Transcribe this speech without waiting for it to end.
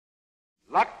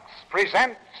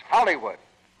presents Hollywood.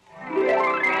 The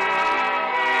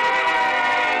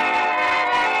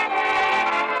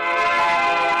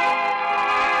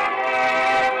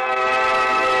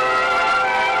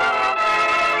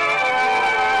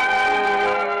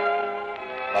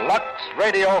Lux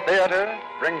Radio Theater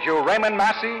brings you Raymond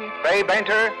Massey, Fay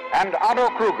Bainter, and Otto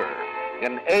Kruger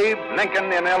in Abe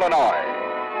Lincoln in Illinois.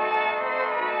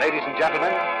 Ladies and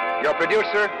gentlemen, your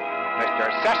producer,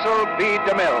 Mr. Cecil B.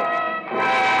 DeMille.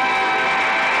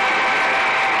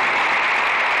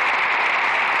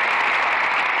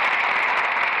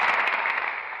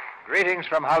 Greetings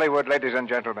from Hollywood, ladies and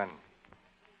gentlemen.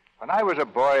 When I was a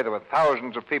boy, there were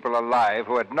thousands of people alive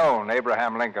who had known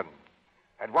Abraham Lincoln,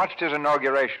 had watched his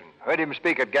inauguration, heard him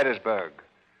speak at Gettysburg,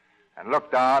 and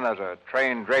looked on as a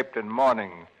train draped in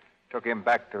mourning took him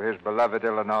back to his beloved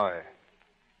Illinois.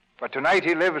 But tonight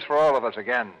he lives for all of us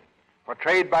again,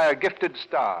 portrayed by a gifted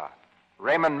star,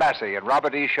 Raymond Massey in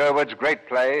Robert E. Sherwood's great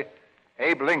play,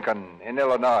 Abe Lincoln in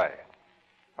Illinois,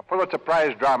 a Pulitzer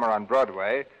Prize drama on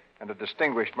Broadway and a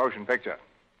distinguished motion picture.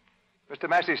 Mr.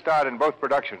 Massey starred in both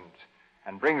productions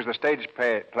and brings the stage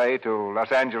play to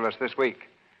Los Angeles this week,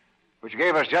 which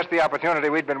gave us just the opportunity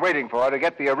we'd been waiting for to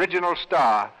get the original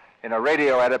star in a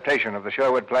radio adaptation of the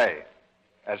Sherwood play.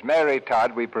 As Mary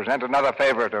Todd, we present another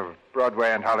favorite of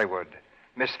Broadway and Hollywood,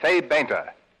 Miss Fay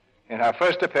Bainter, in her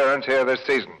first appearance here this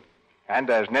season. And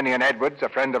as Ninian Edwards, a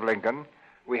friend of Lincoln,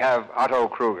 we have Otto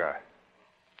Kruger.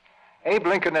 Abe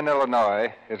Lincoln in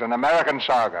Illinois is an American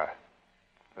saga,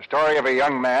 the story of a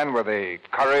young man with the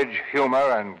courage,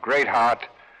 humor, and great heart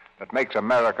that makes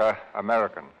America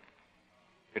American.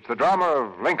 It's the drama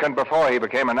of Lincoln before he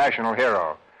became a national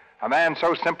hero, a man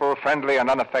so simple, friendly, and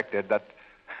unaffected that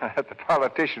the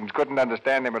politicians couldn't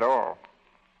understand him at all.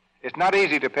 It's not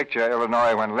easy to picture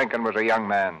Illinois when Lincoln was a young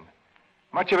man.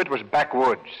 Much of it was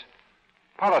backwoods.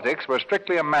 Politics was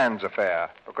strictly a man's affair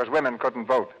because women couldn't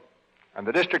vote. And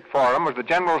the district forum was the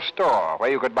general store where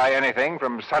you could buy anything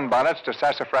from sunbonnets to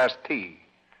sassafras tea.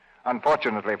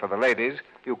 Unfortunately for the ladies,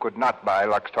 you could not buy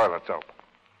Lux toilet soap.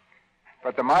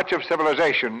 But the march of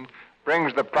civilization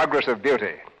brings the progress of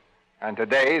beauty. And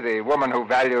today, the woman who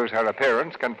values her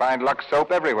appearance can find Lux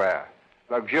soap everywhere.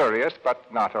 Luxurious,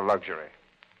 but not a luxury.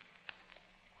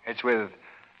 It's with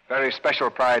very special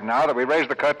pride now that we raise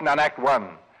the curtain on Act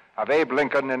One of Abe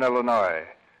Lincoln in Illinois,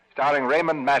 starring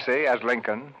Raymond Massey as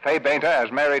Lincoln, Fay Bainter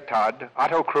as Mary Todd,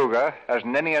 Otto Kruger as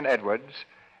Ninian Edwards,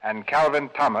 and Calvin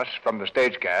Thomas from the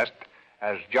stage cast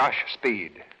as Josh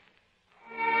Speed.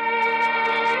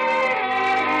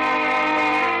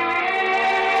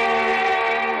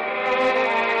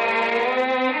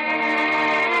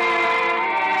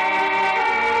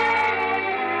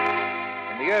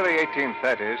 In the early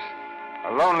 1830s,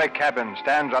 a lonely cabin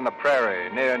stands on the prairie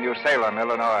near New Salem,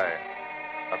 Illinois.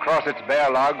 Across its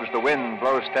bare logs, the wind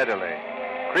blows steadily,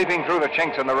 creeping through the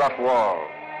chinks in the rough wall,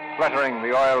 fluttering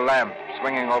the oil lamp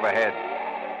swinging overhead.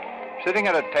 Sitting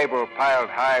at a table piled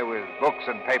high with books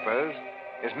and papers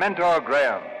is Mentor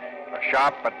Graham, a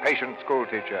sharp but patient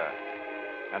schoolteacher.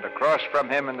 And across from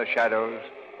him in the shadows,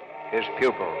 his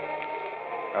pupil,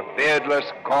 a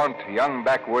beardless, gaunt young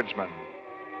backwoodsman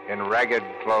in ragged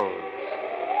clothes.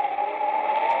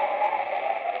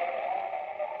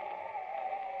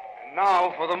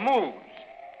 Now for the moods.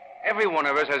 Every one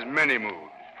of us has many moods.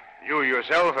 You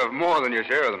yourself have more than your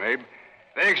share of them, Abe.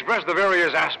 They express the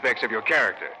various aspects of your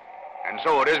character. And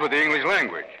so it is with the English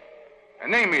language.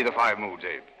 And name me the 5 moods,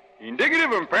 Abe.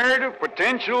 Indicative, imperative,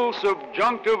 potential,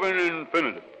 subjunctive, and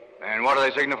infinitive. And what do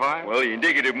they signify? Well, the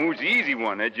indicative mood's the easy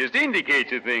one. That just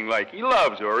indicates a thing like he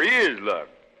loves or he is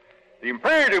loved. The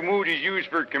imperative mood is used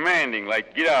for commanding,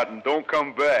 like get out and don't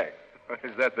come back.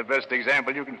 Is that the best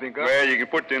example you can think of? Well, you can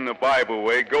put it in the Bible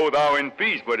way, go thou in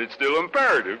peace, but it's still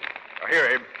imperative. Here,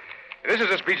 Abe. This is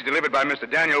a speech delivered by Mr.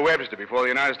 Daniel Webster before the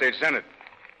United States Senate.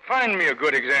 Find me a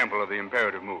good example of the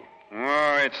imperative mood.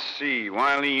 Oh, let's see.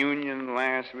 While the Union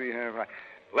lasts, we have...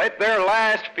 Let their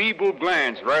last feeble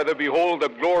glance rather behold the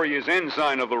glorious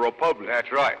ensign of the Republic.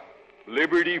 That's right.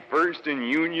 Liberty first and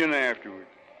Union afterwards.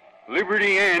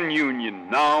 Liberty and Union,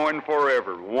 now and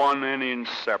forever, one and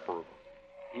inseparable.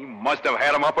 He must have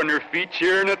had them up on their feet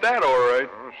cheering at that, all right.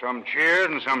 Oh, some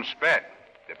cheered and some spat,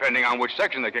 depending on which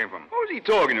section they came from. What was he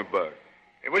talking about?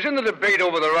 It was in the debate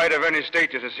over the right of any state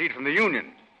to secede from the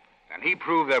Union. And he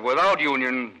proved that without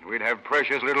Union, we'd have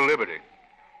precious little liberty.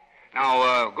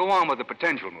 Now, go on with the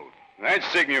potential mood. That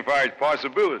signifies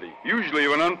possibility, usually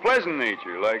of an unpleasant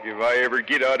nature. Like if I ever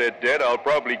get out of debt, I'll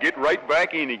probably get right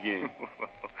back in again.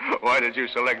 Why did you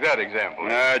select that example?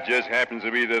 It just happens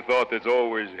to be the thought that's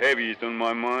always heaviest on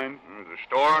my mind. The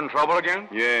store in trouble again?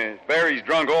 Yeah, Barry's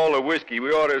drunk all the whiskey we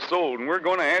ought to have sold, and we're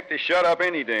going to have to shut up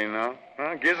any day now.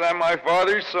 I guess I'm my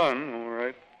father's son, all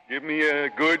right. Give me a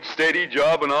good, steady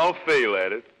job, and I'll fail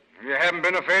at it. You haven't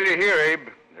been a failure here, Abe.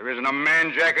 There isn't a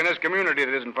man-jack in this community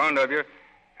that isn't fond of you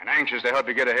and anxious to help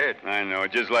you get ahead. I know,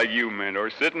 just like you, Mentor,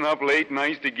 sitting up late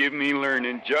nights to give me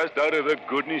learning just out of the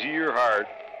goodness of your heart.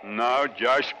 Now,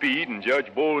 Josh Speed and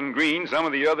Judge Bowling Green, some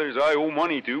of the others I owe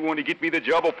money to, want to get me the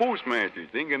job of postmaster,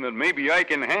 thinking that maybe I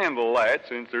can handle that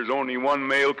since there's only one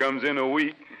mail comes in a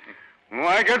week. Well,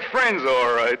 I got friends,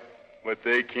 all right, but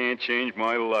they can't change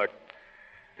my luck.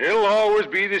 It'll always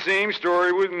be the same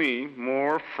story with me.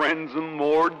 More friends and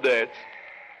more debts.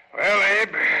 Well,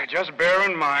 Abe, just bear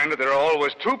in mind that there are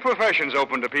always two professions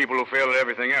open to people who fail at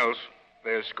everything else.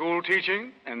 There's school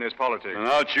teaching and there's politics. And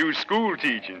I'll choose school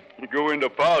teaching. You go into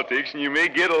politics and you may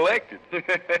get elected.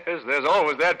 Yes, there's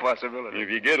always that possibility. If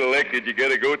you get elected, you got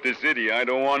to go to the city. I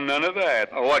don't want none of that.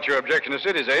 Oh, what's your objection to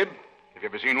cities, Abe? Have you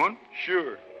ever seen one?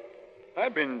 Sure.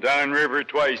 I've been downriver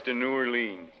twice to New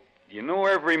Orleans. You know,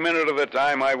 every minute of the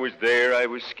time I was there, I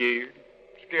was scared.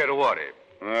 Scared of what, Abe?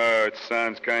 Oh, it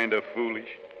sounds kind of foolish.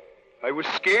 I was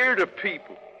scared of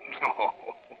people. No.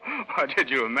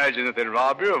 Did you imagine that they'd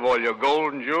rob you of all your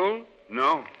gold and jewels?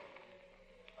 No.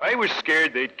 I was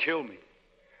scared they'd kill me.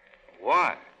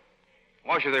 Why?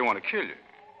 Why should they want to kill you?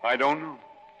 I don't know.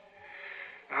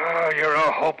 Oh, you're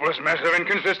a hopeless mess of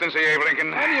inconsistency, Abe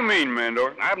Lincoln. What do you mean,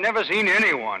 Mandor? I've never seen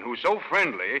anyone who's so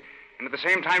friendly and at the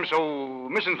same time so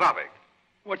misanthropic.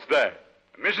 What's that?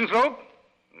 A misanthrope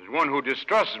is one who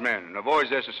distrusts men and avoids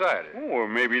their society. Oh, or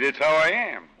maybe that's how I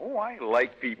am. Oh, I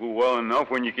like people well enough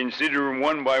when you consider them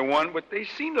one by one, but they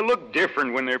seem to look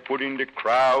different when they're put into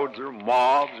crowds or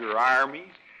mobs or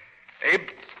armies. Abe,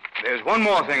 there's one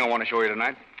more thing I want to show you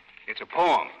tonight. It's a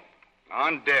poem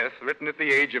on death written at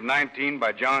the age of 19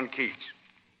 by John Keats.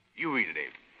 You read it,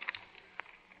 Abe.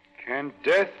 Can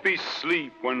death be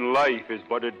sleep when life is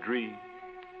but a dream,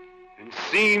 and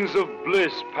scenes of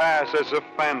bliss pass as a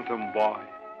phantom by?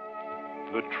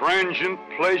 The transient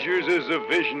pleasures as a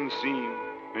vision seem,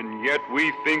 and yet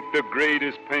we think the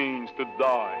greatest pains to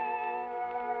die.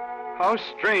 How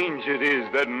strange it is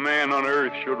that man on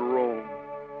earth should roam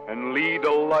and lead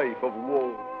a life of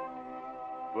woe,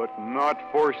 but not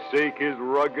forsake his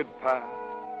rugged path,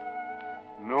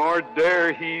 nor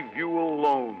dare he view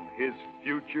alone his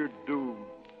future doom,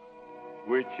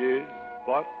 which is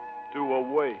but to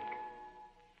awake.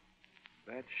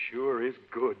 That sure is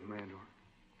good, Manor.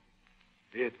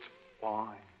 It's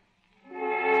fine.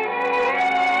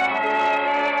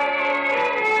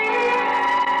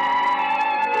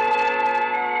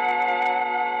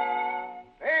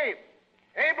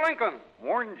 Abe Lincoln.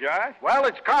 Morning, Josh. Well,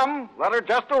 it's come. Letter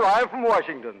just arrived from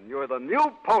Washington. You're the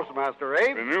new postmaster,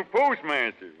 Abe. The new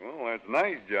postmaster. Well, that's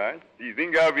nice, Josh. Do you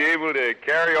think I'll be able to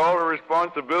carry all the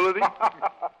responsibility?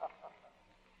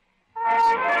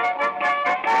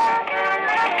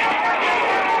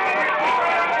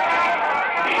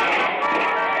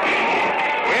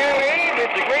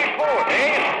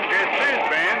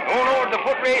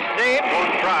 Abe.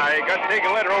 Don't try. Got to take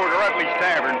a letter over to Rutley's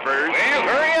Tavern first. Well,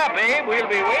 hurry up, Abe. We'll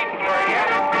be waiting for you.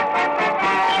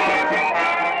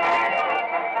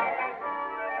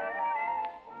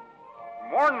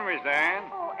 Morning, Miss Ann.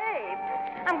 Oh, Abe.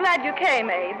 I'm glad you came,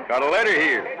 Abe. Got a letter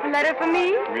here. A letter for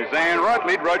me? Miss Ann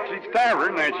Rutley, Rutley's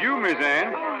Tavern. That's you, Miss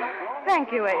Ann.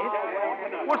 Thank you, Abe.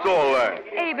 What's all that?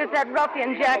 Abe, it's that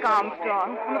ruffian Jack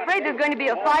Armstrong. I'm afraid there's going to be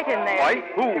a fight in there. Fight?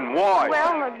 Who and why?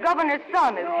 Well, the governor's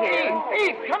son is here.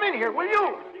 Abe, come in here, will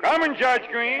you? Coming, Judge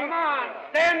Green. Come on.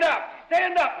 Stand up.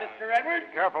 Stand up, Mr. Edwards.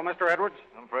 Careful, Mr. Edwards.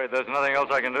 I'm afraid there's nothing else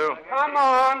I can do. Come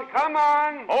on. Come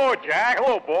on. Oh, Jack.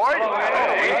 Hello, boys.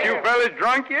 Ain't you fellas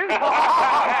drunk yet?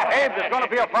 Abe, there's going to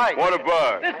be a fight. What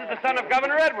about? This is the son of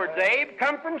Governor Edwards, Abe.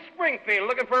 Come from Springfield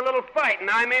looking for a little fight, and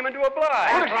I'm aiming to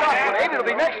oblige. Put a stop to it, Abe. It'll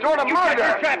be next door to You set your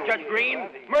murder. trap, Judge Green.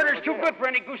 Murder's too good for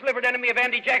any goose-livered enemy of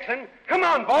Andy Jackson. Come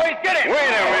on, boys, get in. Wait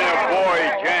a minute,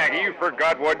 boy, Jack. You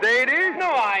forgot what day it is? No,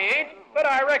 I ain't. But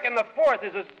I reckon the 4th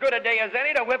is as good a day as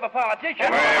any to whip a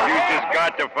politician. Well, if you just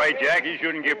got to fight, Jack, you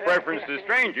shouldn't give preference to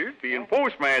strangers. Being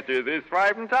postmaster of this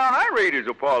thriving town, I rate as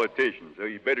a politician, so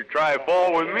you better try a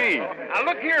fall with me. Now,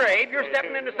 look here, Abe. You're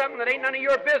stepping into something that ain't none of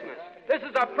your business. This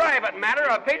is a private matter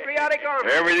of patriotic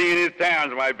army. Everything in this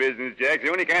town's my business, Jack. It's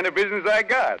the only kind of business I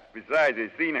got. Besides, I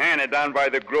seen Hannah down by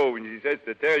the Grove, and she says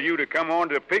to tell you to come on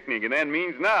to the picnic, and that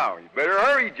means now. You better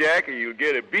hurry, Jack, or you'll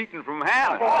get a beating from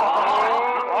Hannah.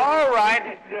 All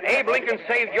right. Abe Lincoln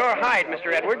saved your hide,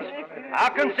 Mr. Edwards.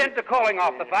 I'll consent to calling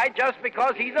off the fight just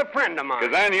because he's a friend of mine.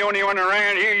 Because I'm the only one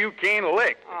around here you can't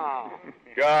lick. Oh.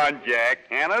 Go on, Jack.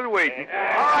 Hannah's waiting. All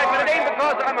right, but it ain't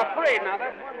because I'm afraid now.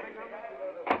 That's one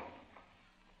thing.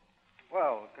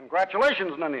 Well,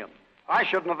 congratulations, Ninian. I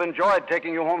shouldn't have enjoyed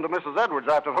taking you home to Mrs. Edwards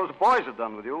after those boys had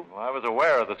done with you. Well, I was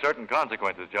aware of the certain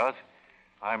consequences, Josh.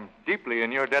 I'm deeply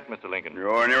in your debt, Mr. Lincoln.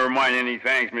 Oh, never mind any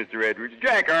thanks, Mr. Edwards.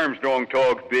 Jack Armstrong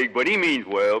talks big, but he means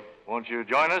well. Won't you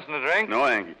join us in a drink? No,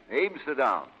 thank you. Abe, sit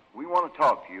down. We want to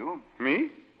talk to you. Me?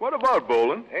 What about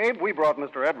bowling? Abe, we brought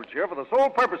Mr. Edwards here for the sole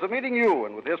purpose of meeting you,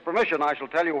 and with his permission, I shall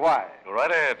tell you why. Go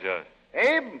right ahead, Josh.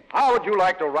 Abe, how would you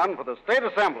like to run for the State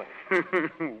Assembly?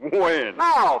 When?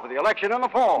 Now, for the election in the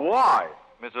fall. Why?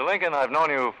 Mr. Lincoln, I've known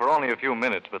you for only a few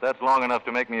minutes, but that's long enough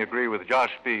to make me agree with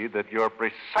Josh Speed that you're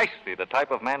precisely the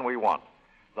type of man we want.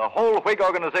 The whole Whig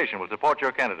organization will support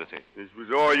your candidacy. This was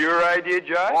all your idea,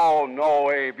 Josh? Oh,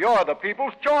 no, Abe. You're the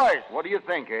people's choice. What do you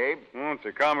think, Abe? Well, it's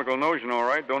a comical notion, all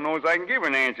right. Don't know as I can give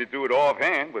an answer to it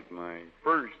offhand, but my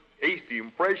first hasty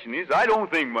impression is I don't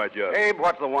think much of it. Abe,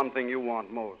 what's the one thing you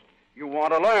want most? You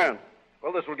want to learn.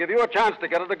 Well, this will give you a chance to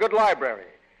get at a good library,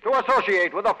 to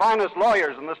associate with the finest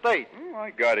lawyers in the state. I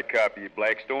got a copy of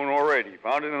Blackstone already.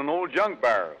 Found it in an old junk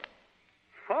barrel.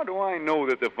 How do I know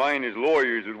that the finest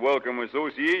lawyers would welcome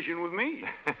association with me?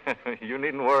 You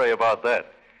needn't worry about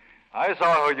that. I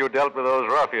saw how you dealt with those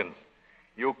ruffians.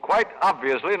 You quite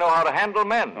obviously know how to handle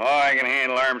men. Oh, I can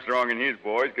handle Armstrong and his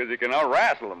boys because he can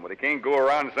out-wrestle them, but he can't go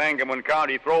around Sangamon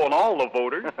County throwing all the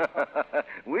voters.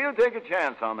 We'll take a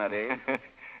chance on that, Abe.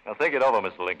 Now, think it over,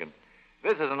 Mr. Lincoln.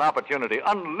 This is an opportunity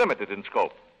unlimited in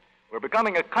scope. We're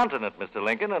becoming a continent, Mr.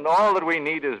 Lincoln, and all that we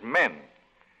need is men.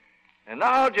 And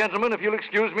now, gentlemen, if you'll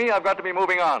excuse me, I've got to be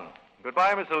moving on.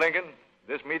 Goodbye, Mr. Lincoln.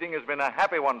 This meeting has been a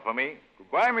happy one for me.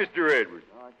 Goodbye, Mr. Edwards.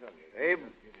 Abe,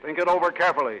 think it over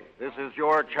carefully. This is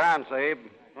your chance, Abe.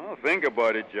 I'll think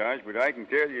about it, Josh, but I can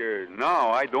tell you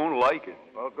now I don't like it.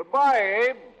 Well, goodbye,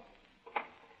 Abe.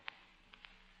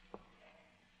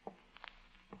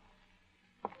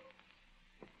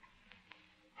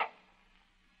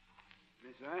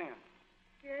 Miss Ann,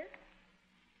 Yes?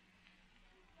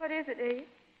 What is it, Abe?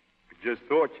 I just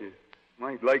thought you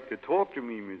might like to talk to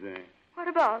me, Miss Ann. What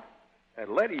about? That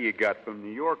letter you got from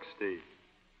New York State.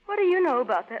 What do you know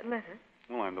about that letter?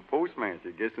 Well, I'm the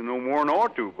postmaster. Guess I know more than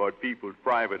ought to about people's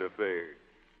private affairs.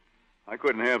 I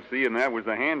couldn't help seeing that was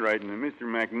the handwriting of Mr.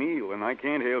 McNeil, and I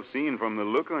can't help seeing from the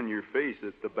look on your face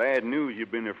that the bad news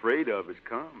you've been afraid of has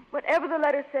come. Whatever the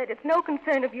letter said, it's no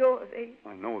concern of yours, Abe.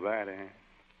 I know that, Ann.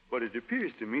 But it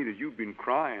appears to me that you've been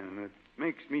crying, and it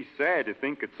makes me sad to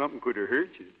think that something could have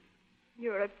hurt you.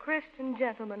 You're a Christian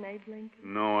gentleman, Abe Lincoln.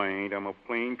 No, I ain't. I'm a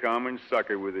plain, common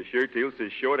sucker with a shirt tail so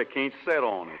short I can't set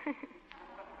on it.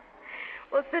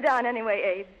 Well, sit down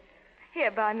anyway, Abe.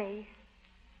 Here, by me.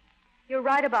 You're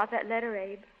right about that letter,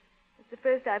 Abe. It's the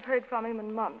first I've heard from him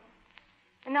in months.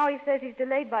 And now he says he's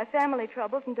delayed by family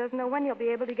troubles and doesn't know when he'll be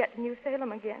able to get to New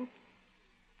Salem again.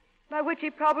 By which he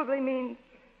probably means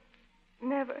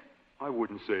never. I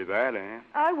wouldn't say that, Ann.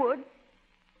 I would.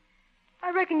 I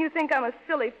reckon you think I'm a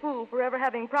silly fool for ever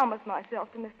having promised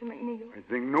myself to Mr. McNeil. I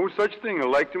think no such thing. I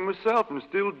liked him myself and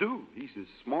still do. He's a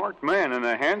smart man and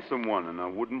a handsome one, and I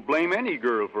wouldn't blame any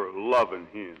girl for loving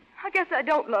him. I guess I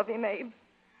don't love him, Abe.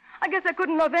 I guess I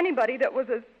couldn't love anybody that was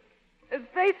as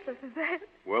faithless as that.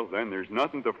 Well, then there's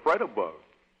nothing to fret about.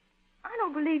 I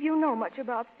don't believe you know much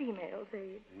about females,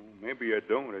 Abe. Well, maybe I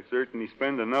don't. I certainly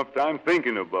spend enough time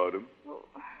thinking about them. Well,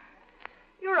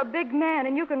 you're a big man,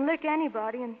 and you can lick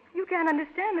anybody, and you can't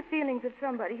understand the feelings of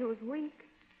somebody who is weak.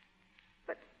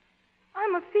 But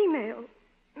I'm a female,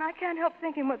 and I can't help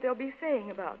thinking what they'll be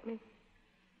saying about me.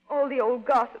 All the old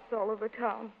gossips all over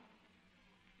town.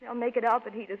 They'll make it out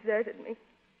that he deserted me.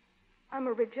 I'm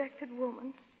a rejected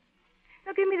woman.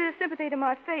 They'll give me the sympathy to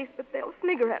my face, but they'll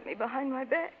snigger at me behind my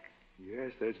back.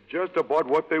 Yes, that's just about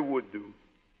what they would do.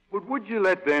 But would you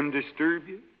let them disturb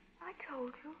you? I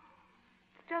told you.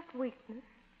 It's just weakness.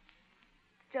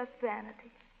 It's just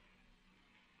vanity.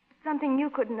 It's something you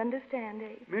couldn't understand,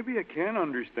 Abe. Maybe I can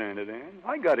understand it, Ann.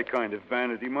 I got a kind of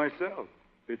vanity myself.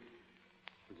 It's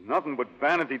nothing but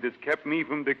vanity that's kept me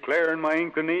from declaring my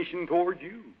inclination toward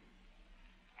you.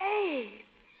 Abe.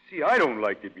 See, I don't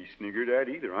like to be sniggered at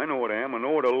either. I know what I am. I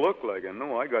know what I look like. I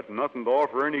know I got nothing to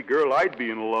offer any girl I'd be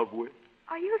in love with.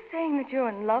 Are you saying that you're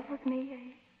in love with me,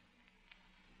 Abe?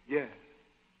 Yes,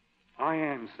 I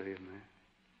am saying that.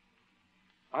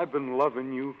 I've been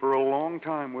loving you for a long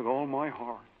time with all my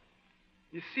heart.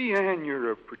 You see, Ann,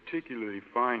 you're a particularly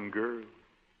fine girl.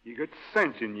 You got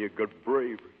sense and you got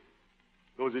bravery.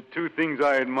 Those are two things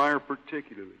I admire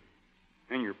particularly.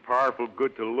 And you're powerful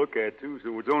good to look at, too,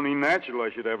 so it's only natural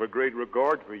I should have a great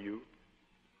regard for you.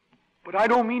 But I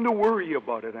don't mean to worry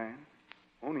about it, Ann.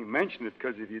 Only mention it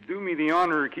because if you do me the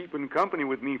honor of keeping company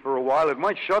with me for a while, it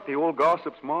might shut the old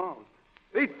gossips' mouths.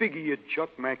 They'd figure you'd chuck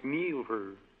McNeil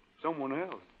for someone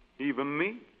else, even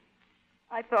me.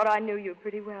 I thought I knew you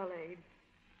pretty well, Abe,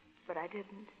 but I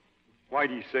didn't. Why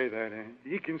do you say that, Ann? Do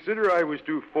you consider I was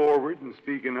too forward in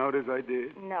speaking out as I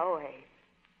did? No, Abe.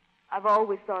 I've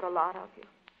always thought a lot of you,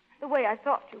 the way I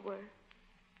thought you were.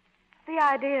 The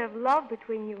idea of love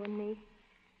between you and me.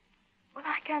 Well,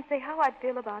 I can't say how I'd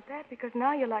feel about that because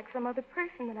now you're like some other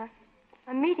person that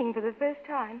I'm meeting for the first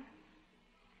time.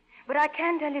 But I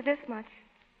can tell you this much,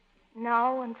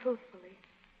 now and truthfully.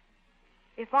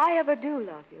 If I ever do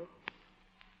love you,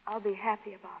 I'll be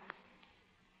happy about it.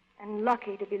 And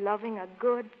lucky to be loving a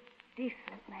good,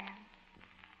 decent man.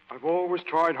 I've always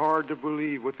tried hard to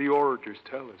believe what the orators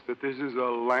tell us, that this is a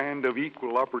land of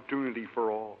equal opportunity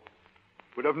for all.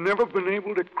 But I've never been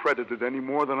able to credit it any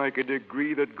more than I could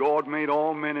agree that God made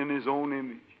all men in his own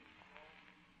image.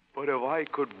 But if I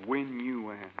could win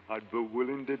you, Ann, I'd be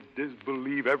willing to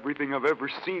disbelieve everything I've ever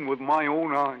seen with my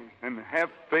own eyes and have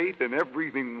faith in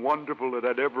everything wonderful that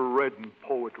I'd ever read in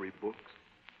poetry books.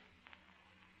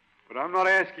 But I'm not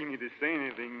asking you to say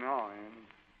anything now, Ann.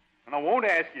 And I won't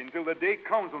ask you until the day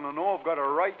comes when I know I've got a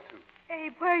right to.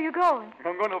 Abe, where are you going?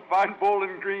 I'm going to find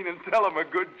Bowling Green and tell him a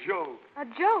good joke. A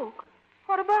joke?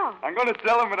 What about? I'm going to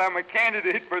tell him that I'm a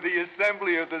candidate for the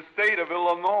Assembly of the State of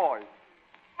Illinois.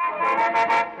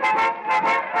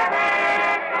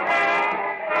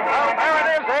 Well, there it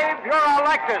is, Abe. You're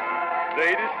elected.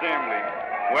 State Assembly.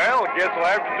 Well, I guess I'll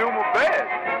have to do my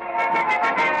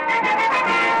best.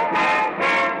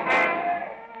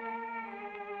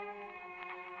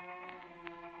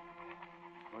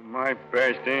 But my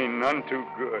best ain't none too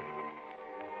good.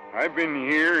 I've been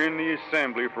here in the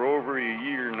Assembly for over a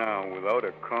year now without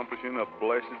accomplishing a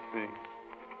blessed thing.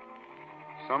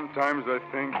 Sometimes I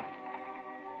think...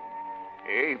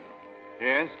 Abe,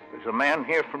 Yes? there's a man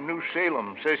here from New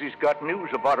Salem. Says he's got news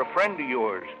about a friend of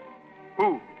yours.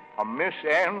 Who? A Miss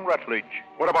Ann Rutledge.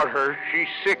 What about her? She's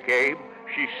sick, Abe.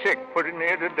 She's sick, pretty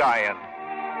near to dying.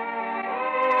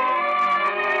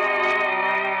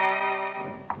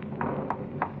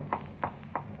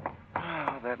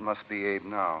 That must be Abe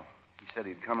now. He said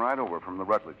he'd come right over from the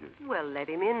Rutledges. Well, let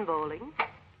him in, Bowling.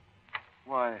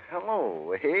 Why,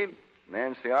 hello, Abe.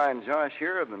 Nancy, I, and Josh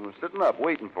here have been sitting up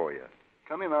waiting for you.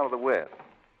 Come in out of the wet.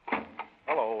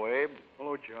 Hello, Abe.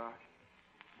 Hello, Josh.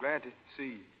 Glad to see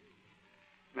you.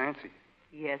 Nancy,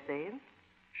 Yes, Abe?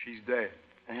 she's dead.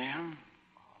 Ann?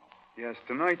 Yes,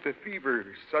 tonight the fever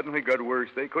suddenly got worse.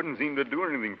 They couldn't seem to do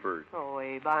anything for her. Oh,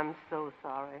 Abe, I'm so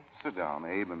sorry. Sit down,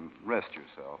 Abe, and rest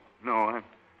yourself. No,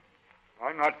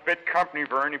 I'm not fit company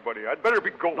for anybody. I'd better be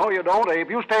going. No, you don't,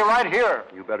 Abe. You stay right here.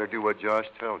 You better do what Josh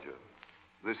tells you.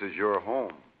 This is your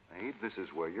home, Abe. This is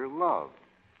where you're loved.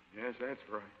 Yes, that's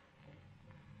right.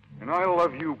 And I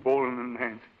love you, Bolin and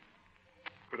Nancy.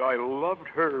 But I loved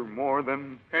her more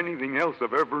than anything else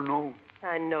I've ever known.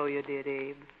 I know you did,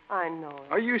 Abe. I know it.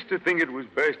 I used to think it was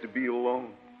best to be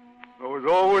alone. I was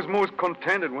always most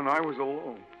contented when I was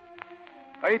alone.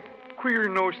 I had queer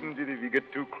notions that if you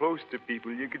get too close to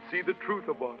people, you could see the truth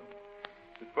about them.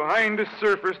 That behind the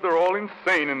surface, they're all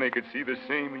insane, and they could see the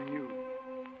same in you.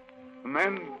 And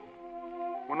then,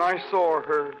 when I saw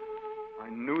her, I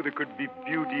knew there could be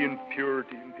beauty and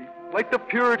purity in people. Like the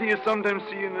purity you sometimes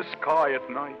see in the sky at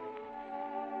night.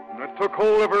 And I took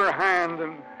hold of her hand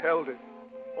and held it.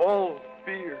 All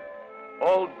fear,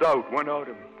 all doubt went out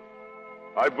of me.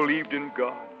 I believed in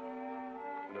God.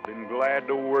 And I've been glad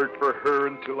to work for her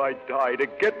until I die, to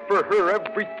get for her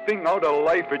everything out of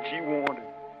life that she wanted.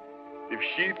 If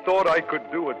she thought I could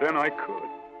do it, then I could.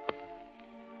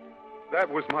 That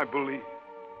was my belief.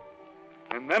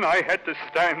 And then I had to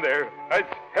stand there, as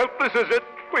helpless as a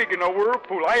twig in a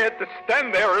whirlpool. I had to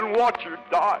stand there and watch her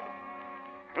die.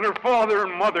 And her father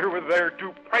and mother were there,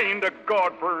 too, praying to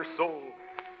God for her soul.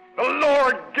 The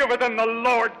Lord giveth and the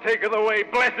Lord taketh away.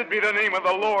 Blessed be the name of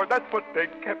the Lord. That's what they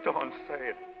kept on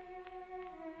saying.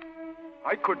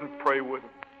 I couldn't pray with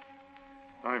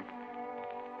them.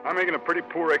 I'm making a pretty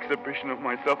poor exhibition of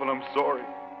myself, and I'm sorry.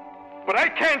 But I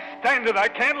can't stand it. I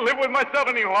can't live with myself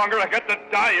any longer. I got to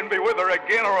die and be with her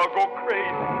again, or I'll go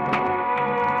crazy.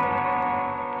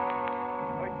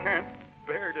 I can't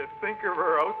bear to think of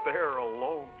her out there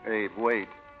alone. Abe, wait.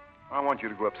 I want you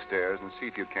to go upstairs and see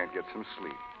if you can't get some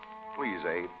sleep. Please,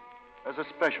 Abe. As a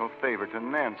special favor to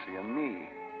Nancy and me.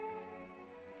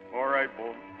 All right,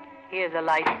 Bo. Here's a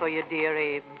light for you, dear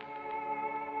Abe.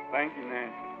 Thank you,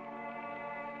 Nancy.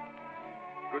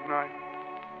 Good night.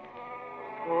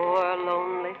 Poor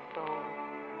lonely soul.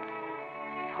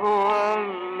 Poor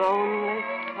lonely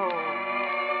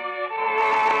soul.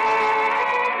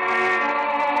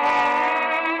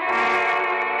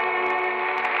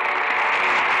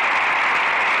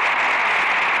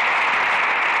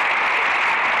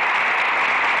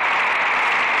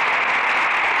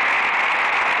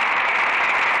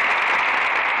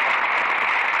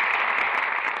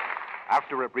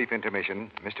 After a brief intermission,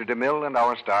 Mr. DeMille and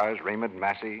our stars, Raymond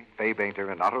Massey, Fay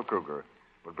Bainter, and Otto Kruger,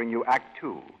 will bring you Act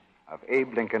Two of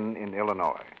Abe Lincoln in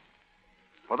Illinois.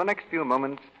 For the next few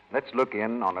moments, let's look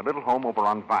in on a little home over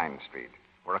on Vine Street,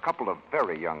 where a couple of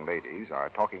very young ladies are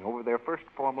talking over their first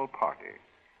formal party.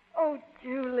 Oh,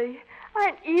 Julie,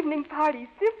 aren't evening parties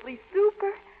simply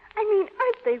super? I mean,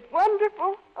 aren't they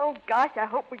wonderful? Oh, gosh, I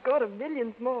hope we go to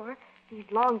millions more.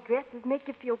 These long dresses make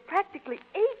you feel practically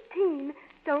 18,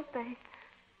 don't they?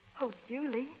 Oh,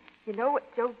 Julie, you know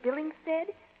what Joe Billings said?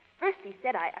 First he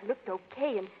said I looked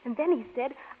okay, and then he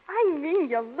said, I mean,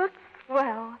 you look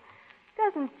swell.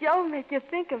 Doesn't Joe make you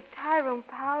think of Tyrone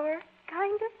Power,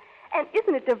 kind of? And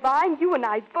isn't it divine? You and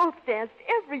I both danced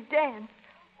every dance.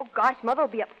 Oh, gosh, Mother will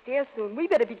be upstairs soon. We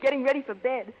better be getting ready for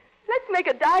bed. Let's make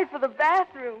a dive for the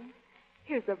bathroom.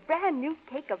 Here's a brand new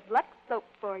cake of Lux soap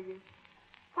for you.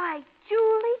 Why,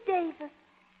 Julie Davis,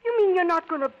 you mean you're not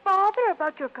going to bother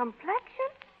about your complexion?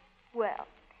 Well,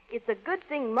 it's a good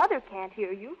thing Mother can't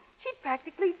hear you. She'd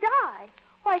practically die.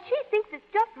 Why, she thinks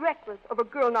it's just reckless of a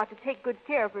girl not to take good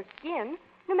care of her skin,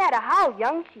 no matter how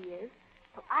young she is.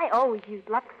 So I always use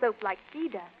Lux soap like she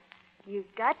does.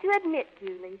 You've got to admit,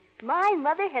 Julie, my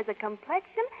mother has a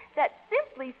complexion that's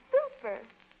simply super.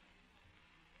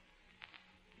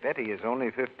 Betty is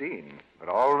only 15, but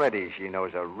already she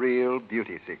knows a real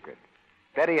beauty secret.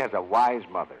 Betty has a wise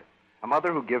mother, a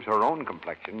mother who gives her own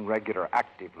complexion regular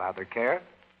active lather care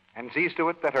and sees to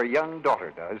it that her young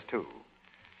daughter does, too.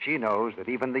 She knows that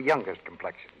even the youngest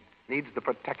complexion needs the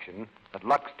protection that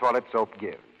Lux toilet soap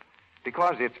gives,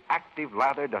 because its active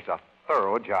lather does a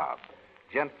thorough job,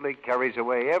 gently carries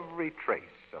away every trace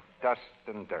of dust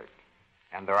and dirt.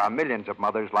 And there are millions of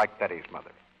mothers like Betty's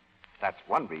mother. That's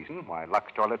one reason why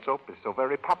Lux toilet soap is so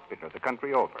very popular the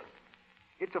country over.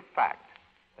 It's a fact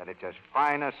that it's as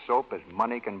fine a soap as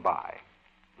money can buy.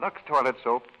 Lux toilet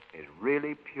soap is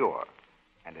really pure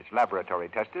and is laboratory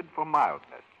tested for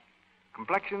mildness.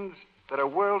 Complexions that are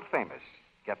world famous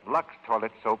get Lux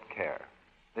toilet soap care.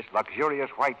 This luxurious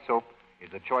white soap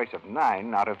is the choice of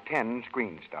 9 out of 10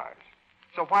 screen stars.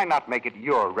 So why not make it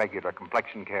your regular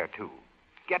complexion care, too?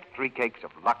 Get 3 cakes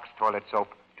of Lux toilet soap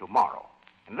tomorrow.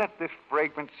 And let this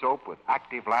fragrant soap with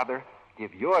active lather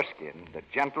give your skin the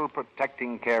gentle,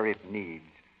 protecting care it needs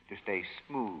to stay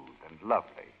smooth and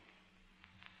lovely.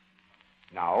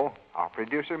 Now, our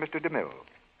producer, Mr. DeMille.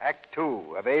 Act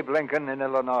Two of Abe Lincoln in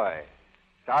Illinois.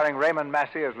 Starring Raymond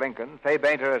Massey as Lincoln, Fay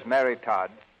Bainter as Mary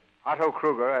Todd, Otto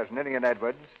Kruger as Ninian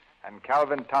Edwards, and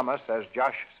Calvin Thomas as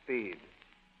Josh Speed.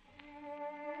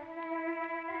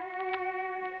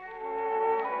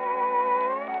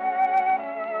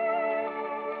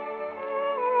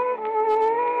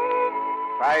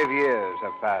 Five years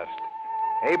have passed.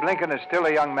 Abe Lincoln is still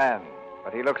a young man,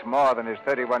 but he looks more than his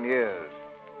 31 years,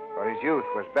 for his youth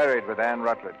was buried with Anne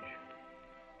Rutledge.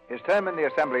 His term in the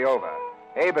assembly over,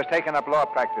 Abe has taken up law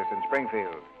practice in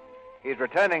Springfield. He's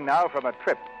returning now from a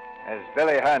trip as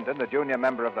Billy Herndon, the junior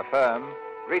member of the firm,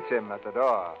 greets him at the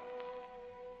door.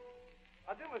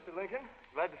 How do, Mr. Lincoln?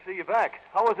 Glad to see you back.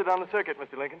 How was it on the circuit,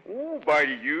 Mr. Lincoln? Oh, by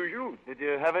the usual. Did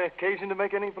you have occasion to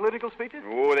make any political speeches?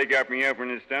 Oh, they got me up in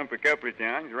the stump a couple of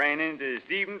times. Ran into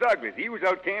Stephen Douglas. He was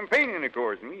out campaigning, of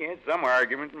course, and we had some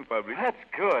argument in public. That's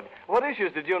good. What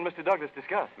issues did you and Mr. Douglas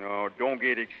discuss? No, don't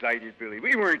get excited, Billy.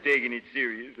 We weren't taking it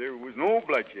serious. There was no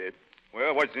bloodshed.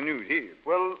 Well, what's the news here?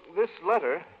 Well, this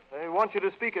letter, they want you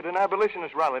to speak at an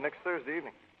abolitionist rally next Thursday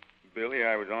evening. Billy,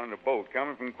 I was on the boat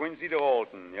coming from Quincy to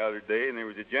Alton the other day, and there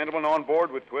was a gentleman on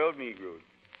board with 12 Negroes.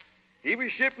 He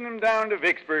was shipping them down to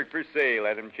Vicksburg for sale,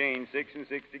 had them chained 6 and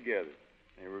 6 together.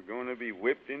 They were going to be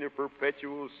whipped into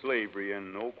perpetual slavery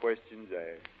and no questions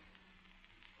asked.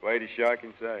 Quite a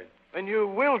shocking sight. And you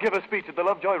will give a speech at the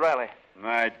Lovejoy rally?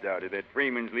 I doubt it. That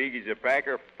Freeman's League is a pack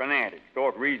of fanatics.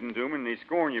 Talk reason to them, and they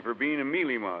scorn you for being a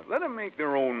mealy-mouthed. Let them make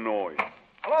their own noise.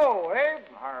 Hello, Abe.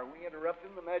 Are we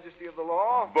interrupting the majesty of the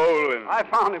law? Bolin. I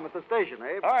found him at the station,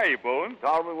 Abe. How are you, Bolin?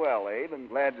 Tolerably well, Abe, and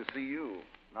glad to see you.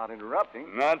 Not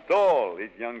interrupting. Not at all.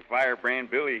 This young firebrand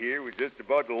Billy here was just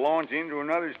about to launch into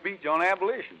another speech on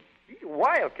abolition. He's a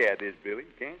wildcat, this Billy.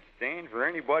 Can't stand for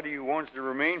anybody who wants to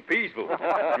remain peaceful.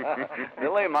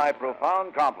 Billy, my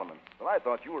profound compliments. But I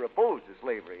thought you were opposed to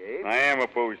slavery, Abe. I am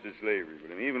opposed to slavery,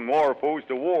 but I'm even more opposed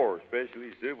to war, especially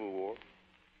civil war.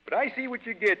 But I see what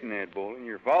you're getting at, Bolin.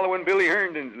 You're following Billy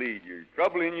Herndon's lead. You're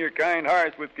troubling your kind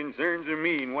hearts with concerns of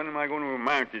me, and when am I going to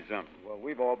amount to something? Well,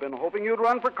 we've all been hoping you'd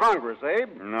run for Congress,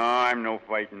 Abe. No, I'm no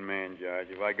fighting man, Judge.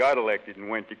 If I got elected and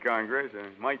went to Congress,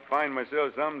 I might find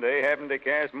myself someday having to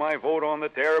cast my vote on the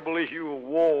terrible issue of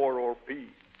war or peace.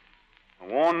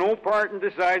 I want no part in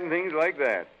deciding things like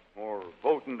that. Or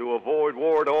voting to avoid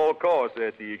war at all costs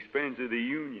at the expense of the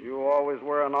Union. You always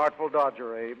were an artful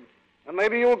dodger, Abe. And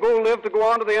maybe you'll live to go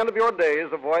on to the end of your days,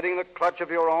 avoiding the clutch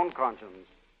of your own conscience.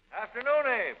 Afternoon,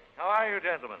 Abe. How are you,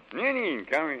 gentlemen? Ninian,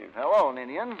 come in. Hello,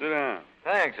 Ninian. Sit down.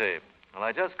 Thanks, Abe. Well,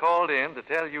 I just called in to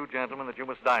tell you, gentlemen, that you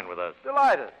must dine with us.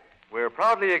 Delighted. We're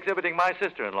proudly exhibiting my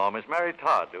sister-in-law, Miss Mary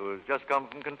Todd, who has just come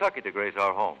from Kentucky to grace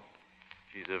our home.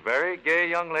 She's a very gay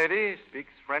young lady,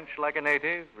 speaks French like a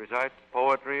native, recites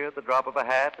poetry at the drop of a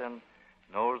hat, and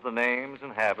knows the names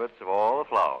and habits of all the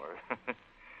flowers.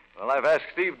 Well, I've asked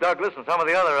Steve Douglas and some of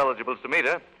the other eligibles to meet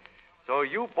her, so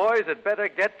you boys had better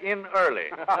get in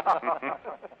early.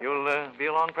 You'll be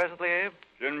along presently, Abe?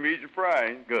 Shouldn't be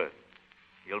surprised. Good.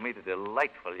 You'll meet a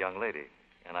delightful young lady.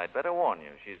 And I'd better warn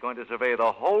you, she's going to survey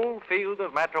the whole field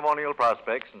of matrimonial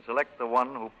prospects and select the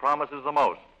one who promises the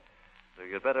most. So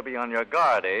you'd better be on your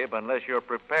guard, Abe, unless you're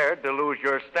prepared to lose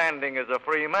your standing as a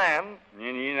free man.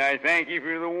 Ninian, I thank you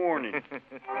for the warning. Mary,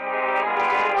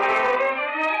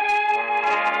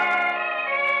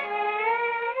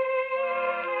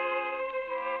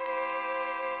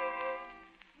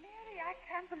 I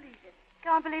can't believe it.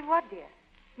 Can't believe what, dear?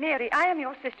 Mary, I am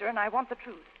your sister, and I want the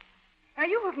truth. Now,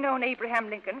 you have known Abraham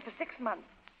Lincoln for 6 months.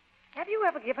 Have you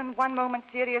ever given one moment's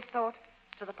serious thought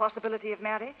to the possibility of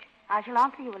marriage? I shall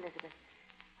answer you, Elizabeth.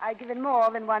 I've given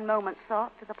more than one moment's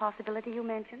thought to the possibility you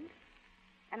mentioned,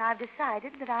 and I've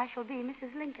decided that I shall be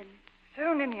Mrs. Lincoln.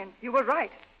 So, Ninian, you were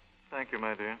right. Thank you,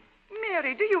 my dear.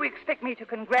 Mary, do you expect me to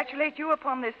congratulate you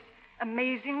upon this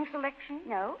amazing selection?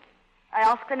 No. I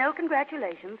ask for no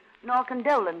congratulations, nor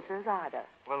condolences either.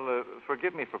 Well,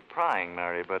 forgive me for prying,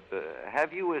 Mary, but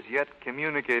have you as yet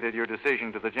communicated your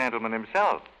decision to the gentleman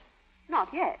himself?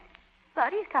 Not yet.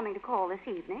 But he's coming to call this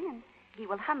evening, and he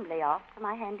will humbly ask for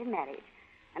my hand in marriage.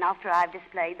 And after I've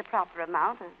displayed the proper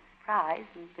amount of surprise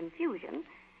and confusion,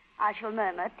 I shall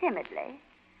murmur timidly,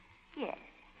 yes.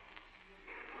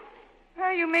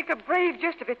 Well, you make a brave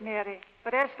jest of it, Mary.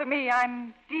 But as for me,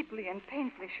 I'm deeply and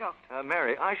painfully shocked.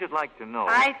 Mary, I should like to know...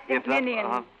 I think,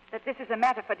 Ninian, that this is a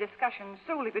matter for discussion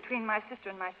solely between my sister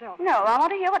and myself. No, I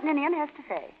want to hear what Ninian has to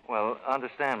say. Well,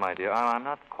 understand, my dear, I'm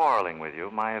not quarreling with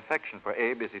you. My affection for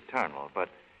Abe is eternal, but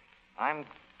I'm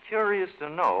curious to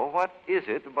know what is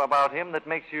it about him that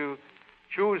makes you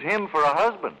choose him for a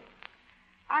husband?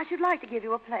 I should like to give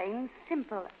you a plain,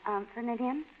 simple answer,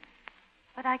 Ninian,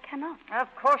 but I cannot. Of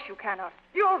course you cannot.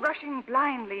 You're rushing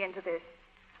blindly into this.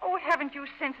 Oh, haven't you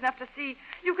sense enough to see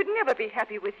you could never be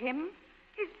happy with him?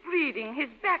 His breeding, his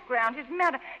background, his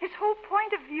manner, his whole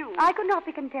point of view. I could not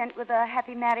be content with a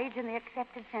happy marriage in the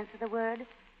accepted sense of the word.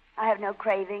 I have no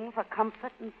craving for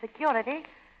comfort and security,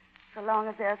 so long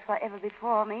as there's forever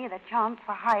before me the chance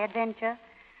for high adventure,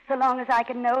 so long as I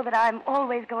can know that I'm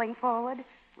always going forward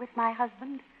with my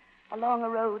husband along a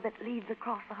road that leads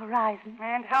across the horizon.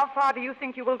 And how far do you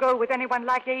think you will go with anyone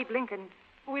like Abe Lincoln,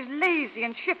 who is lazy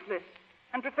and shiftless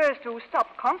and prefers to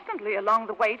stop constantly along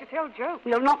the way to tell jokes?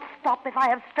 We'll not stop if I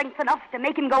have strength enough to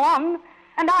make him go on,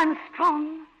 and I'm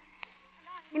strong.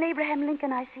 In Abraham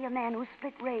Lincoln, I see a man who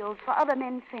split rails for other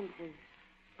men's fences,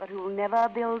 but who'll never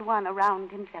build one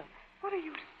around himself. What are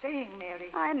you saying, Mary?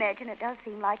 I imagine it does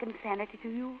seem like insanity to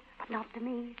you, but not to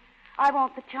me. I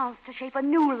want the chance to shape a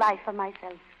new life for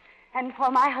myself and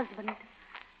for my husband.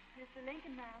 Mr.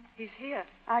 Lincoln, ma'am. He's here.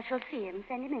 I shall see him.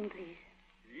 Send him in, please.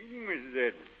 Good evening, Mrs.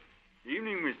 Edwards.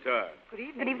 Evening, Miss Todd. Good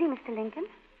evening. Good evening, Mr. Lincoln.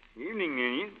 Evening,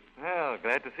 Ninian. Well,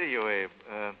 glad to see you, Abe.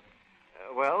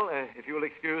 Well, if you'll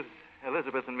excuse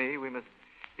Elizabeth and me, we must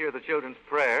hear the children's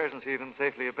prayers and see them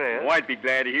safely abed. Oh, I'd be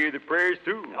glad to hear the prayers,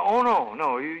 too. Oh,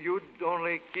 no. You'd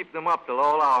only keep them up till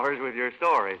all hours with your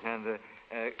stories. And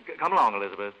come along,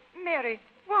 Elizabeth. Mary,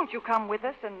 won't you come with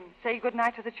us and say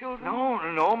goodnight to the children?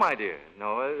 No, my dear.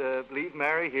 No, leave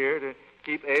Mary here to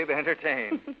keep Abe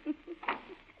entertained.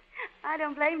 I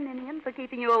don't blame Ninian for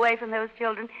keeping you away from those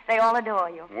children. They all adore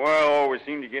you. Well, I always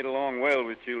seem to get along well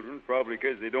with children, probably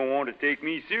because they don't want to take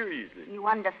me seriously. You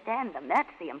understand them. That's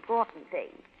the important thing.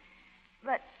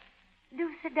 But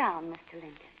do sit down, Mr.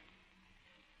 Lincoln.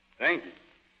 Thank you.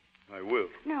 I will.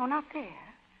 No, not there.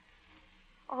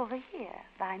 Over here,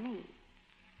 by me.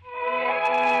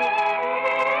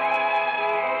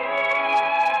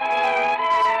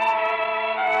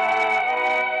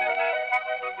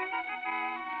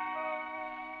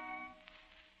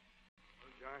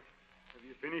 Have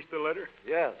you finished the letter?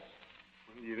 Yes.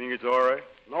 Do you think it's all right?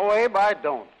 No, Abe, I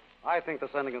don't. I think the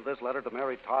sending of this letter to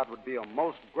Mary Todd would be a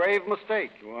most grave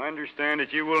mistake. Do I understand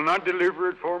that you will not deliver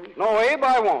it for me? No, Abe,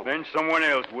 I won't. Then someone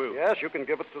else will. Yes, you can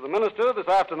give it to the minister this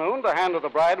afternoon to hand to the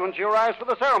bride when she arrives for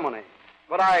the ceremony.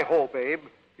 But I hope, Abe,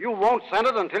 You won't send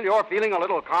it until you're feeling a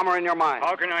little calmer in your mind.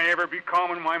 How can I ever be calm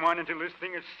in my mind until this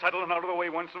thing is settled and out of the way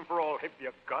once and for all? Have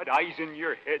you got eyes in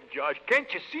your head, Josh? Can't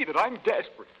you see that I'm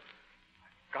desperate?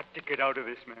 I've got to get out of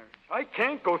this marriage. I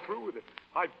can't go through with it.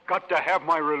 I've got to have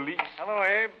my release. Hello,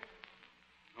 Abe.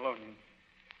 Hello, Nin.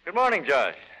 Good morning,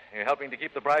 Josh. You helping to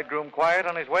keep the bridegroom quiet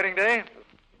on his wedding day?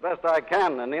 Best I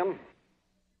can, Indian.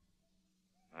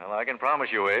 Well, I can promise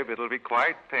you, Abe, it'll be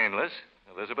quite painless.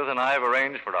 Elizabeth and I have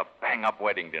arranged for a bang-up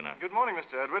wedding dinner. Good morning,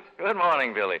 Mr. Edwards. Good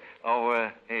morning, Billy. Oh,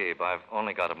 Abe, I've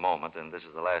only got a moment, and this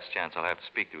is the last chance I'll have to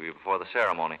speak to you before the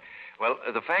ceremony. Well,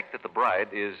 the fact that the bride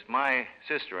is my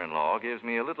sister-in-law gives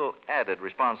me a little added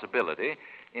responsibility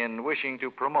in wishing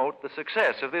to promote the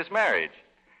success of this marriage.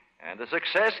 And a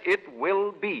success it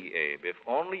will be, Abe, if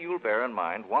only you'll bear in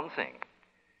mind one thing.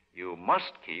 You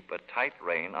must keep a tight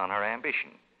rein on her ambition.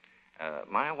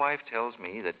 My wife tells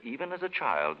me that even as a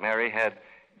child, Mary had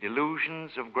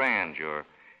delusions of grandeur.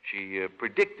 She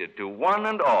predicted to one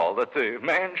and all that the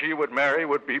man she would marry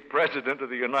would be President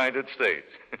of the United States.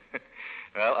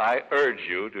 Well, I urge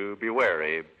you to beware,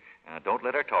 Abe. Don't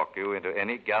let her talk you into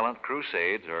any gallant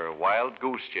crusades or wild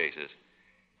goose chases.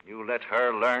 You let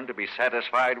her learn to be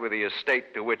satisfied with the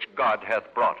estate to which God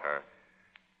hath brought her,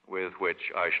 with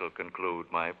which I shall conclude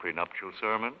my prenuptial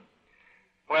sermon.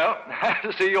 Well, I have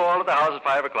to see you all at the house at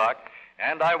 5 o'clock,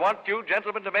 and I want you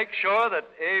gentlemen to make sure that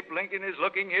Abe Lincoln is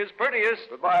looking his prettiest.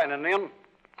 Goodbye, Indian.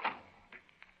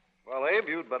 Well, Abe,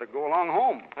 you'd better go along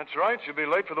home. That's right. You'll be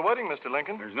late for the wedding, Mr.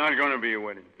 Lincoln. There's not going to be a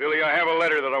wedding. Billy, I have a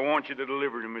letter that I want you to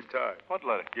deliver to Miss Todd. What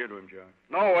letter? Give to him, Josh.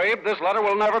 No, Abe, this letter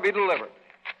will never be delivered.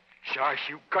 Josh,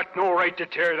 you got no right to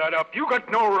tear that up. You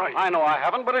got no right. I know I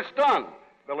haven't, but it's done.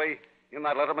 Billy, in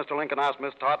that letter, Mr. Lincoln asked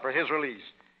Miss Todd for his release.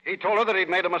 He told her that he'd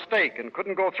made a mistake and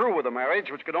couldn't go through with the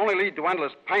marriage, which could only lead to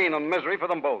endless pain and misery for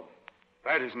them both.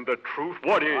 That isn't the truth.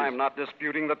 What is? I'm not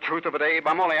disputing the truth of it, Abe.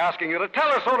 I'm only asking you to tell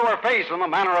her so to her face in the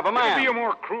manner of a man. It'd be a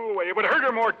more cruel way. It would hurt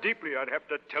her more deeply. I'd have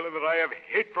to tell her that I have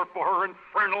hatred for her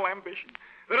infernal ambition.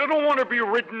 That I don't want to be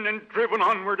ridden and driven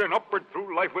onward and upward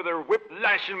through life with her whip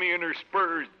lashing me and her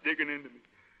spurs digging into me.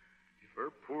 If her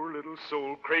poor little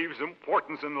soul craves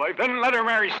importance in life, then let her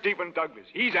marry Stephen Douglas.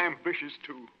 He's ambitious,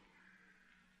 too.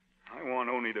 I want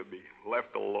only to be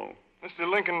left alone. Mr.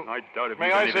 Lincoln, I doubt if may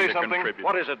he's I anything say to something? contribute.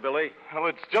 What is it, Billy? Well,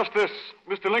 it's just this.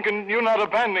 Mr. Lincoln, you're not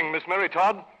abandoning Miss Mary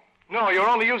Todd. No, you're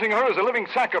only using her as a living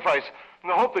sacrifice in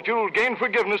the hope that you'll gain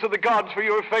forgiveness of the gods for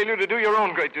your failure to do your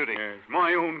own great duty. Yes,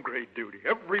 my own great duty.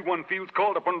 Everyone feels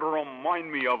called upon to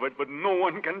remind me of it, but no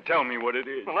one can tell me what it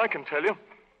is. Well, I can tell you.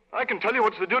 I can tell you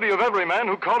what's the duty of every man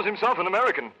who calls himself an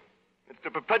American. It's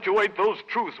to perpetuate those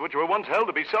truths which were once held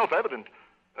to be self-evident.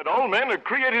 That all men are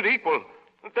created equal.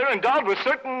 That they're endowed with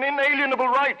certain inalienable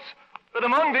rights. That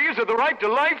among these are the right to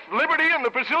life, liberty, and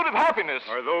the pursuit of happiness.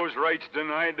 Are those rights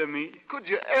denied to me? Could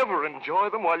you ever enjoy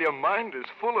them while your mind is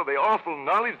full of the awful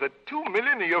knowledge that 2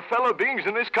 million of your fellow beings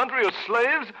in this country are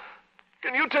slaves?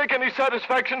 Can you take any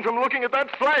satisfaction from looking at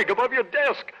that flag above your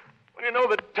desk when you know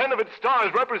that 10 of its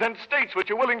stars represent states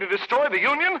which are willing to destroy the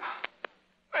Union?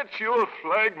 That's your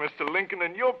flag, Mr. Lincoln,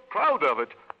 and you're proud of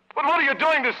it. But what are you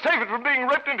doing to save it from being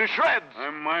ripped into shreds?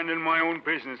 I'm minding my own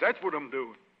business. That's what I'm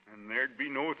doing. And there'd be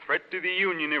no threat to the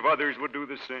Union if others would do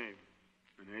the same.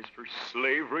 And as for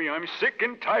slavery, I'm sick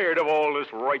and tired of all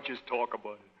this righteous talk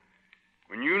about it.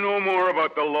 When you know more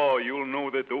about the law, you'll know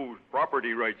that those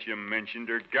property rights you mentioned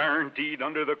are guaranteed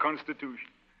under the Constitution.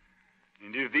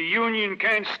 And if the Union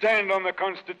can't stand on the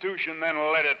Constitution, then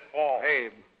let it fall.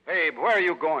 Abe, where are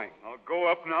you going? I'll go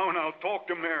up now and I'll talk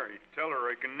to Mary. Tell her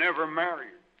I can never marry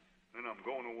her. Then I'm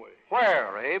going away.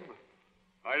 Where, Abe?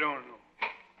 I don't know.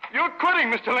 You're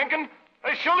quitting, Mr. Lincoln.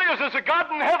 As surely as there's a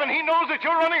God in heaven, he knows that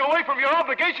you're running away from your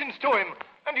obligations to him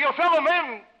and to your fellow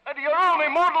men and to your own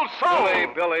immortal soul.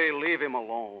 Billy, leave him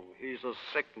alone. He's a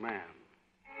sick man.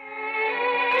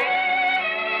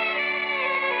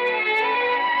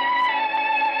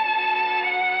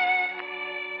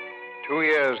 2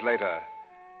 years later,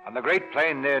 on the great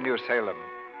plain near New Salem,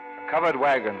 a covered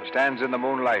wagon stands in the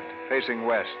moonlight facing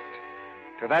west.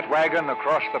 To that wagon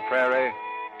across the prairie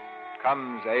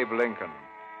comes Abe Lincoln.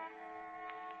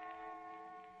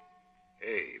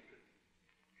 Abe,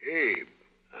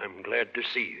 I'm glad to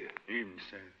see you. Evening,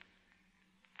 sir.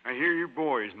 I hear your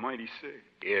boy is mighty sick.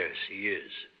 Yes, he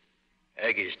is.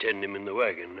 Aggie's tending him in the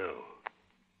wagon now.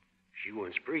 She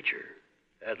once preacher.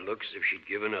 That looks as if she'd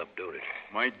given up, don't it?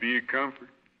 Might be a comfort.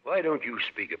 Why don't you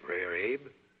speak a prayer, Abe?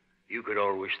 You could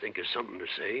always think of something to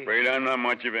say. Afraid I'm not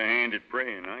much of a hand at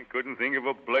praying. I couldn't think of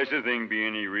a blessed thing be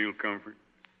any real comfort.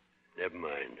 Never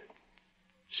mind.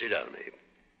 Sit down, Abe.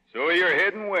 So you're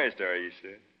heading west, are you,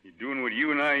 sir? You're doing what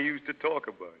you and I used to talk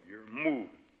about. You're moving.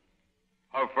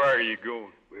 How How far are you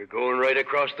going? We're going right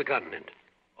across the continent,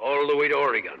 all the way to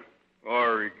Oregon.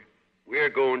 Oregon.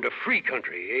 We're going to free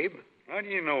country, Abe. How do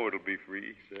you know it'll be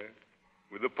free, sir?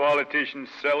 With the politicians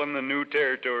selling the new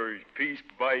territories piece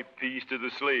by piece to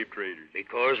the slave traders.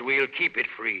 Because we'll keep it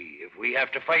free if we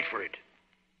have to fight for it.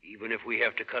 Even if we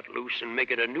have to cut loose and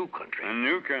make it a new country. A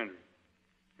new country?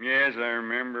 Yes, I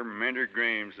remember Mentor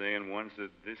Graham saying once that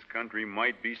this country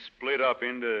might be split up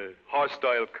into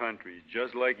hostile countries,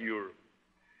 just like Europe.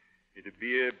 It'd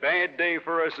be a bad day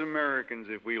for us Americans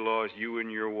if we lost you and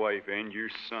your wife and your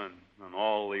son and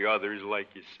all the others like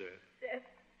you said.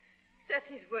 Seth,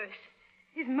 he's worse.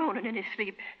 He's moaning in his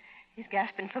sleep. He's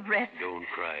gasping for breath. Don't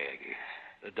cry, Aggie.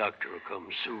 The doctor will come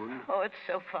soon. Oh, it's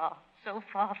so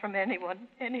far from anyone,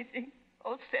 anything.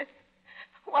 Oh, Seth,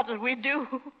 what'll we do?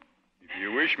 If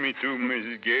you wish me to,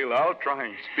 Mrs. Gale, I'll try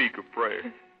and speak a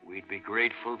prayer. We'd be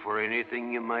grateful for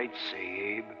anything you might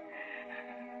say, Abe.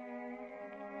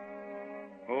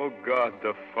 Oh, God,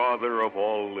 the Father of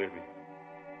all living,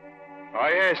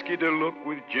 I ask you to look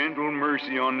with gentle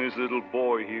mercy on this little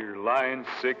boy here, lying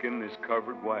sick in this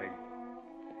covered wagon.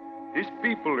 His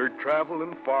people are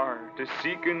traveling far to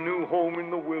seek a new home in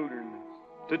the wilderness,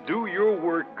 to do your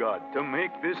work, God, to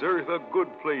make this earth a good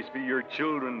place for your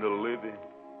children to live in.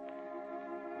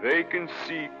 They can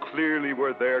see clearly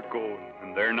where they're going,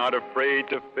 and they're not afraid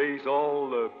to face all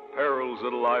the perils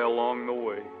that lie along the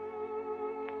way.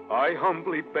 I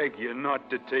humbly beg you not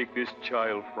to take this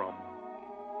child from him.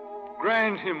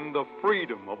 Grant him the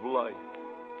freedom of life.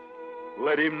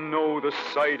 Let him know the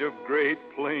sight of great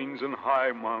plains and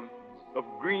high mountains, of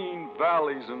green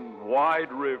valleys and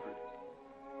wide rivers.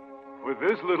 For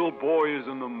this little boy is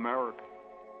an American,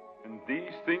 and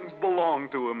these things belong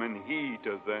to him and he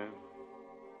to them.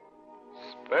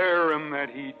 Spare him that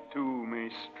he too may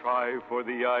strive for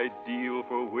the ideal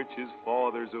for which his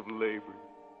fathers have labored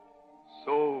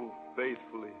so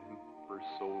faithfully and for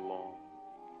so long.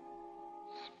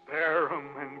 Spare him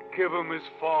and give him his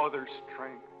father's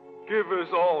strength. Give us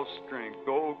all strength,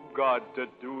 oh God, to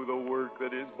do the work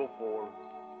that is before us.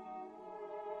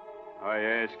 I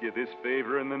ask you this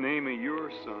favor in the name of your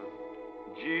Son,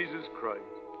 Jesus Christ,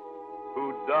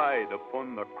 who died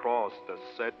upon the cross to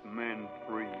set men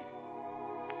free.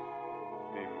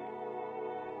 Amen.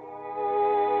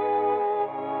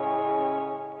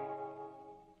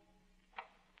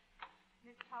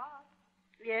 Miss Todd?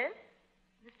 Yes?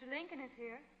 Mr. Lincoln is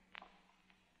here.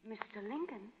 Mr.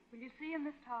 Lincoln? Will you see him,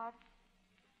 Miss Todd?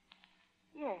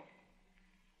 Yes.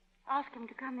 Ask him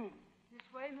to come in. This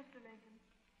way, Mr. Lincoln.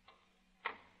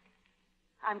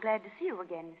 I'm glad to see you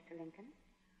again, Mr. Lincoln.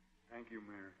 Thank you,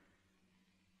 Mary.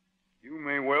 You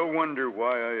may well wonder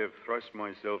why I have thrust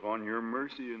myself on your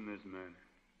mercy in this manner.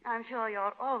 I'm sure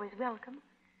you're always welcome.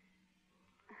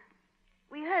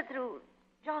 We heard through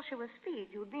Joshua's speech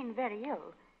you'd been very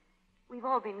ill. We've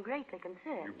all been greatly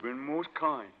concerned. You've been most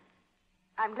kind.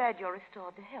 I'm glad you're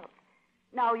restored to health.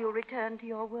 Now you'll return to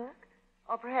your work?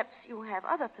 Or perhaps you have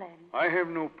other plans? I have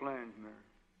no plans, Mary.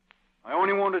 I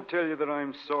only want to tell you that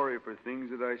I'm sorry for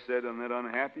things that I said on that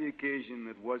unhappy occasion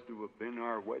that was to have been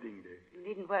our wedding day. You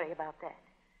needn't worry about that.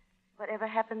 Whatever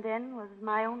happened then was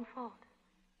my own fault.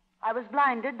 I was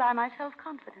blinded by my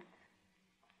self-confidence.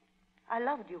 I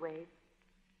loved you, Abe,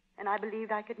 and I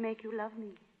believed I could make you love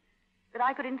me, that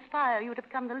I could inspire you to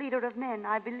become the leader of men.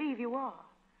 I believe you are.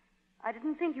 I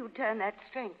didn't think you'd turn that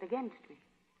strength against me.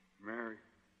 Mary,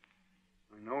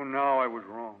 I know now I was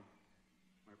wrong.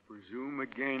 I presume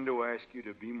again to ask you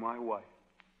to be my wife.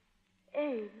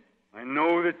 Abe. I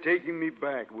know that taking me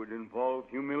back would involve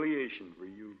humiliation for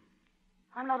you.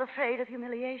 I'm not afraid of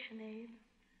humiliation, Abe.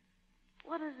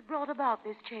 What has brought about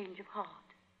this change of heart?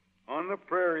 On the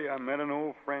prairie, I met an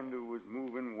old friend who was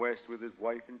moving west with his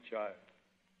wife and child.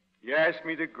 He asked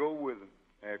me to go with him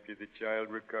after the child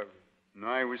recovered, and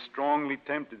I was strongly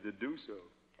tempted to do so.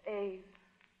 Abe.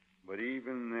 But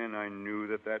even then, I knew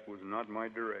that that was not my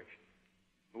direction.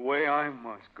 The way I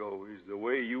must go is the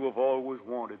way you have always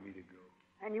wanted me to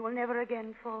go. And you will never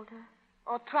again falter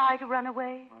or try to run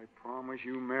away? I promise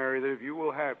you, Mary, that if you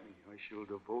will have me, I shall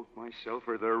devote myself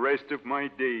for the rest of my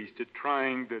days to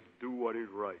trying to do what is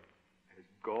right, as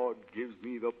God gives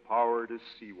me the power to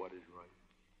see what is right.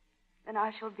 Then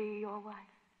I shall be your wife.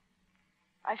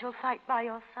 I shall fight by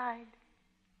your side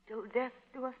till death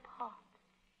do us part.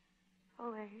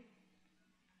 Oh, Abe.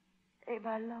 Abe,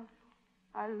 I love you.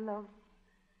 I love you.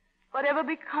 Whatever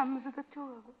becomes of the two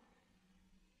of us,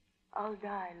 I'll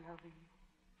die loving you.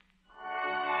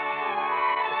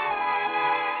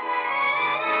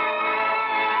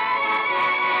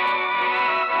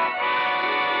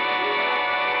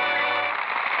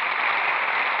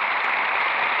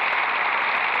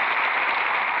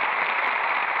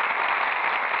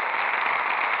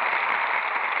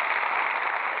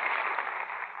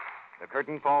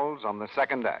 curtain falls on the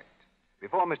second act.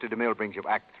 Before Mr. DeMille brings you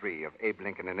Act 3 of Abe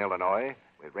Lincoln in Illinois,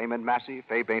 with Raymond Massey,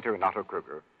 Fay Bainter, and Otto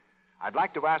Kruger, I'd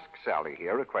like to ask Sally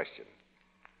here a question.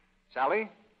 Sally,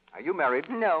 are you married?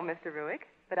 No, Mr. Ruick,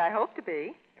 but I hope to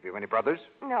be. Have you any brothers?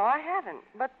 No, I haven't.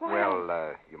 But why?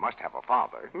 Well, you must have a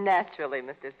father. Naturally,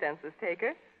 Mr. Census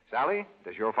Taker. Sally,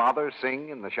 does your father sing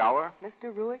in the shower?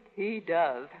 Mr. Ruick, he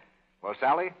does. Well,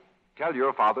 Sally, tell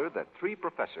your father that 3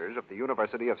 professors of the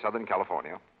University of Southern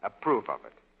California approve of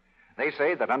it. They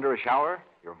say that under a shower,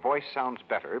 your voice sounds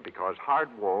better because hard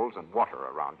walls and water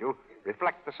around you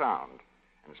reflect the sound,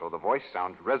 and so the voice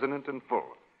sounds resonant and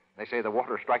full. They say the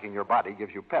water striking your body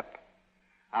gives you pep.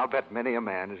 I'll bet many a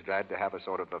man is glad to have a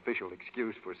sort of official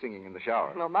excuse for singing in the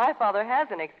shower. Well, my father has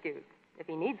an excuse, if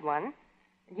he needs one.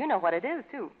 You know what it is,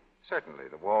 too. Certainly.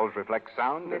 The walls reflect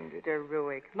sound and... Mr.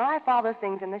 Ruick, my father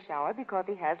sings in the shower because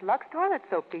he has Lux toilet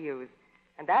soap to use.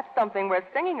 And that's something worth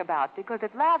singing about because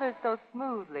it lathers so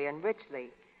smoothly and richly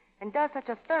and does such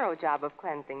a thorough job of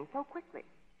cleansing so quickly.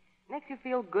 Makes you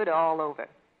feel good all over.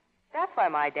 That's why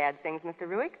my dad sings, Mr.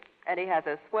 Ruick, and he has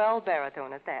a swell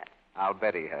baritone at that. I'll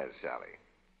bet he has, Sally.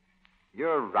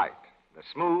 You're right. The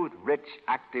smooth, rich,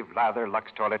 active lather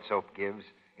Lux toilet soap gives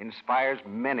inspires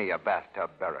many a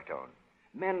bathtub baritone.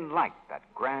 Men like that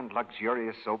grand,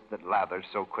 luxurious soap that lathers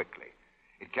so quickly.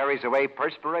 It carries away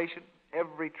perspiration,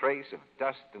 every trace of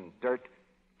dust and dirt,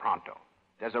 pronto.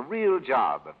 Does a real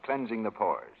job of cleansing the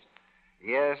pores.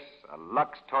 Yes, a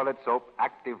Lux toilet soap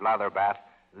active lather bath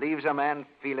leaves a man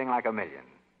feeling like a million.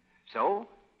 So,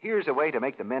 here's a way to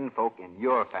make the menfolk in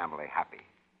your family happy.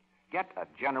 Get a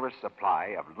generous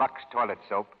supply of Lux toilet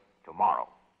soap tomorrow.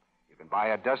 You can buy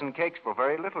a dozen cakes for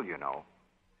very little, you know.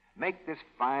 Make this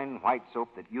fine white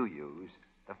soap that you use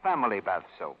the family bath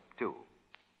soap, too.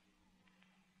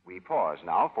 We pause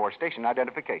now for station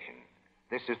identification.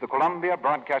 This is the Columbia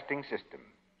Broadcasting System.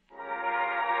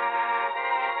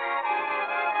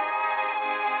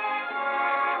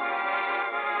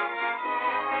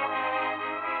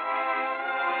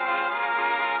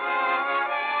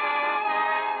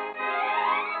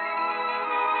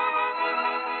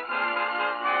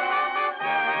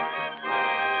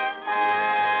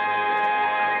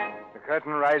 The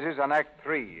curtain rises on Act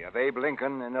 3 of Abe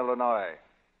Lincoln in Illinois.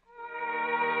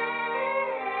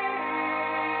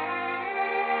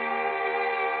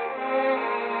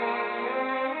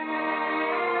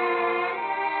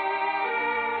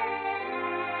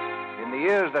 In the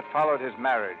years that followed his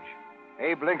marriage,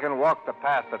 Abe Lincoln walked the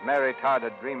path that Mary Todd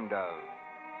had dreamed of,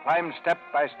 climbed step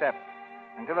by step,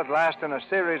 until at last, in a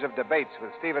series of debates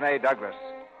with Stephen A. Douglas,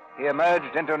 he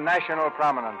emerged into national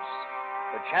prominence,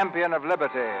 the champion of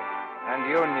liberty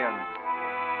and union.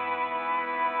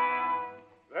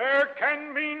 There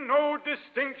can be no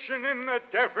distinction in the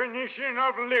definition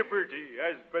of liberty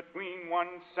as between one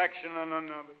section and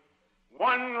another,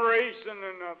 one race and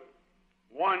another,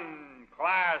 one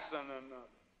class and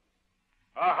another.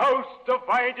 A house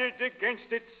divided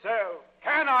against itself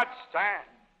cannot stand.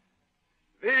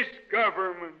 This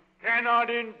government cannot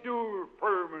endure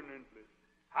permanently.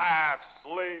 Half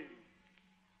slave,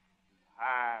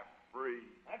 half free.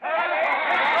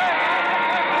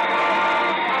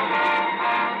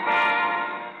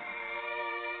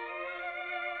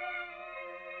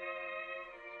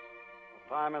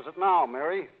 What time is it now,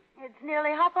 Mary? It's nearly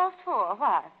 4:30.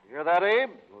 Why? You hear that, Abe?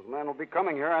 Those men will be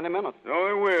coming here any minute. So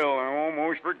they will. I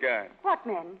almost forgot. What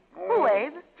men? Who,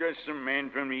 Abe? Just some men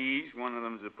from the East. One of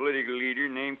them's a political leader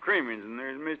named Crimmins, and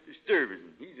there's Mr.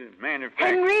 Stuyvesant. He's a manufacturer.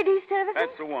 Henry D. Stuyvesant?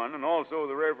 That's the one, and also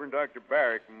the Reverend Dr.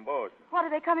 Barrick from Boston. What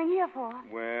are they coming here for?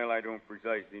 Well, I don't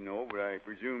precisely know, but I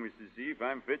presume it's to see if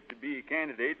I'm fit to be a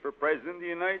candidate for President of the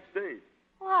United States.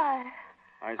 Why?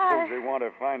 I suppose they want to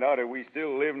find out if we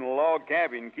still live in a log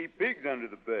cabin and keep pigs under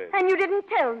the bed. And you didn't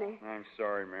tell me. I'm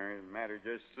sorry, Mary. The matter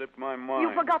just slipped my mind.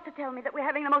 You forgot to tell me that we're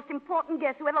having the most important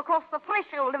guest who ever crossed the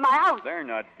threshold of my house. They're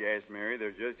not guests, Mary.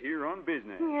 They're just here on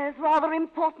business. Yes, rather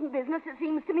important business, it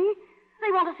seems to me. They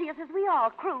want to see us as we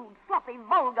are, crude, sloppy,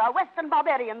 vulgar, Western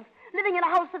barbarians, living in a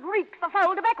house that reeks of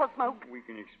foul tobacco smoke. We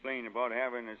can explain about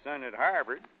having a son at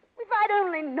Harvard. If I'd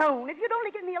only known, if you'd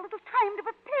only given me a little time to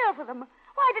prepare for them.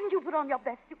 Why didn't you put on your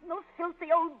best suit and those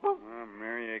filthy old boots? Oh,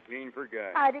 Mary, I clean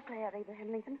forgot. I declare, Abraham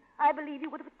Lincoln, I believe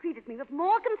you would have treated me with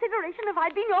more consideration if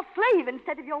I'd been your slave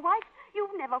instead of your wife.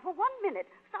 You've never for 1 minute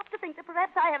stopped to think that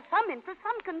perhaps I have some interest,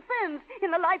 some concerns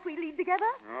in the life we lead together.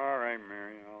 All right,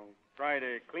 Mary. I'll try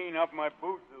to clean up my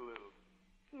boots a little.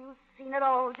 You've seen it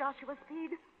all, Joshua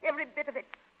Speed. Every bit of it.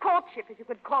 Courtship, if you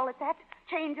could call it that.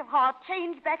 Change of heart,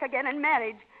 change back again, and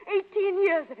marriage. 18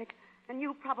 years of it. And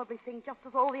you probably think, just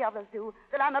as all the others do,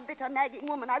 that I'm a bitter, nagging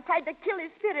woman. I've tried to kill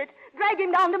his spirit, drag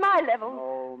him down to my level.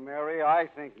 Oh, Mary, I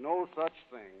think no such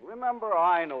thing. Remember,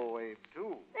 I know Abe,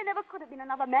 too. There never could have been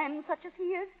another man such as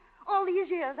he is. All these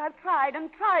years I've tried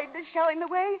and tried to show him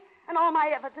the way, and all my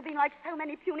efforts have been like so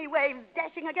many puny waves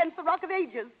dashing against the rock of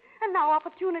ages. And now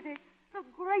opportunity, the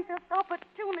greatest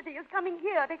opportunity, is coming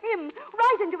here to him,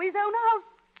 right into his own house.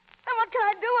 And what can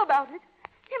I do about it?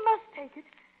 He must take it.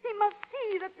 He must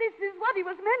see that this is what he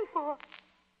was meant for.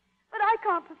 But I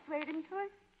can't persuade him to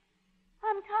it.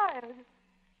 I'm tired.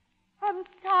 I'm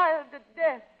tired to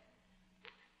death.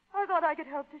 I thought I could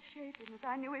help to shape him as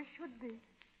I knew he should be.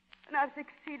 And I've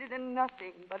succeeded in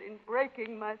nothing but in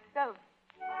breaking myself.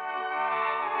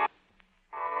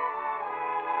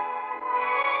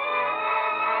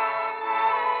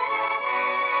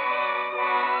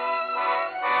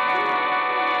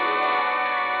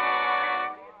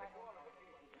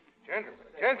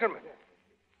 Gentlemen.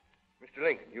 Mr.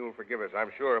 Lincoln, you'll forgive us,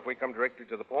 I'm sure, if we come directly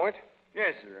to the point.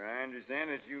 Yes, sir. I understand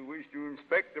that you wish to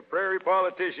inspect the prairie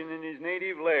politician in his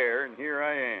native lair, and here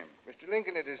I am. Mr.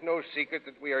 Lincoln, it is no secret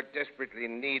that we are desperately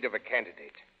in need of a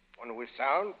candidate. One who is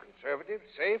sound, conservative,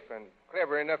 safe, and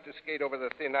clever enough to skate over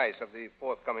the thin ice of the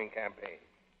forthcoming campaign.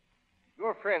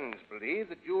 Your friends believe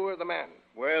that you are the man.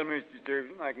 Well, Mr.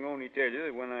 Sturgeon, I can only tell you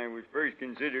that when I was first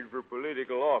considered for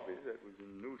political office, that was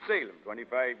in New Salem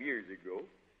 25 years ago,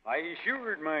 I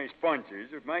assured my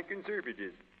sponsors of my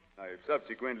conservatism. I have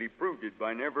subsequently proved it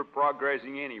by never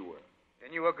progressing anywhere.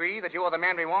 Then you agree that you are the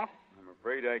man we want? I'm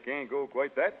afraid I can't go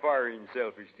quite that far in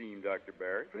self-esteem, Dr.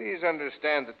 Barrett. Please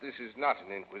understand that this is not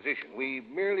an inquisition. We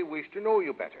merely wish to know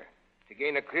you better, to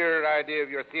gain a clearer idea of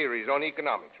your theories on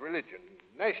economics, religion,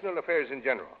 national affairs in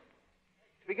general.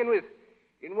 To begin with,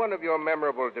 in one of your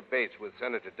memorable debates with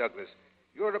Senator Douglas,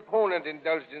 your opponent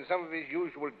indulged in some of his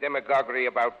usual demagoguery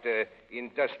about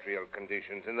industrial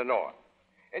conditions in the North.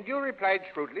 And you replied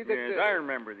shrewdly that... Yes, I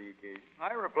remember the occasion.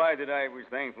 I replied that I was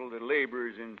thankful that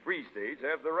laborers in free states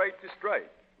have the right to strike,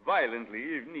 violently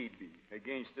if need be,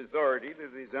 against authority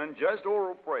that is unjust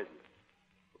or oppressive.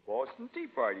 The Boston Tea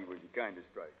Party was a kind of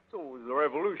strike. So was the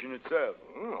Revolution itself.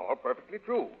 All perfectly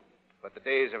true. But the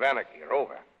days of anarchy are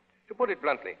over. To put it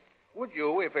bluntly, would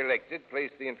you, if elected,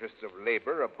 place the interests of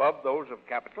labor above those of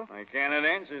capital? I cannot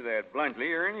answer that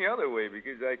bluntly or any other way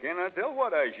because I cannot tell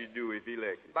what I should do if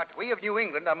elected. But we of New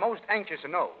England are most anxious to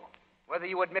know whether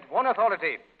you admit one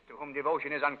authority to whom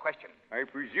devotion is unquestioned. I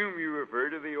presume you refer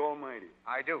to the Almighty.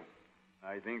 I do.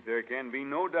 I think there can be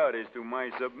no doubt as to my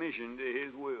submission to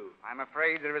His will. I'm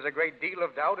afraid there is a great deal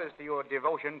of doubt as to your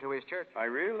devotion to His church. I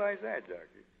realize that,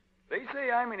 Doctor. They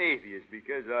say I'm an atheist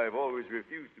because I've always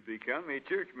refused to become a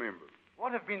church member.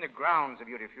 What have been the grounds of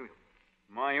your refusal?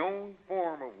 My own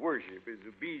form of worship is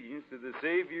obedience to the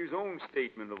Savior's own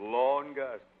statement of law and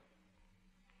gospel.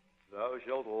 Thou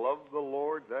shalt love the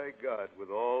Lord thy God with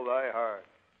all thy heart,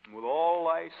 and with all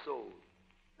thy soul,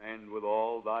 and with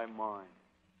all thy mind.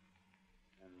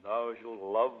 And thou shalt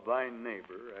love thy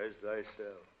neighbor as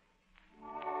thyself.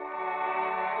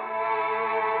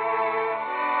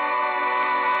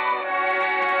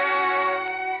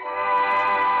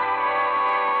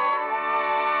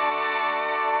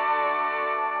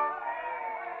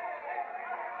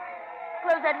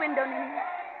 Close that window, Nini.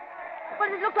 What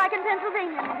does it look like in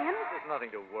Pennsylvania, Ninian? There's nothing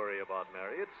to worry about,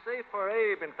 Mary. It's safe for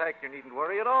Abe. In fact, you needn't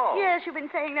worry at all. Yes, you've been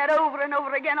saying that over and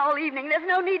over again all evening. There's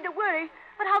no need to worry.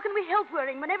 But how can we help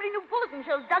worrying when every new bulletin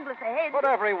shows Douglas ahead? But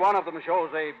every one of them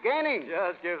shows Abe gaining.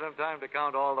 Just give them time to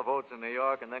count all the votes in New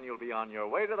York, and then you'll be on your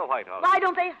way to the White House. Why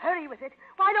don't they hurry with it?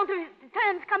 Why don't the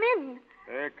returns come in?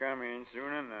 They're coming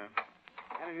soon enough.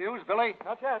 Any news, Billy?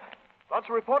 Not yet. Lots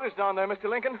of reporters down there, Mr.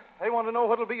 Lincoln. They want to know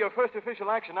what'll be your first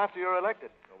official action after you're elected.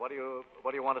 So what do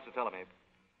you want us to tell them, Abe?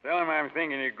 Tell him I'm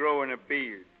thinking of growing a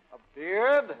beard. A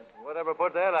beard? Whatever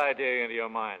put that idea into your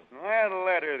mind? I had a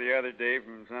letter the other day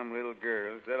from some little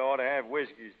girl that said I ought to have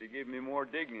whiskers to give me more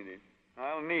dignity.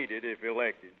 I'll need it if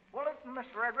elected. Bulletin,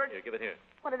 Mr. Edwards. Here, give it here.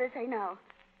 What do they say now?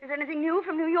 Is there anything new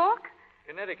from New York?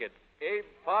 Connecticut, Abe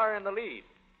far in the lead.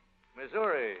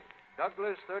 Missouri,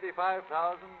 Douglas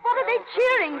 35,000. What are they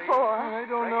cheering for? I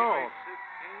don't know. 16,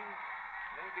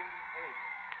 Lincoln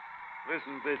 8.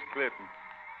 Listen to this clipping.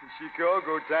 The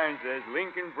Chicago Times says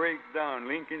Lincoln breaks down.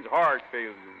 Lincoln's heart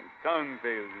fails him, his tongue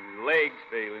fails him, his legs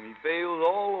fail him. He fails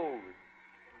all over.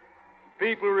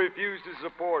 people refuse to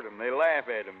support him. They laugh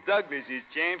at him. Douglas is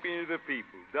champion of the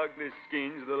people. Douglas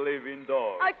skins the living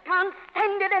dog. I can't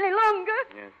stand it any longer.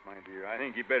 Yes, my dear. I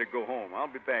think you better go home. I'll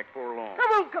be back before long. I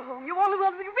won't go home. You only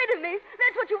want to be rid of me.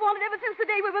 That's what you wanted ever since the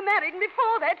day we were married, and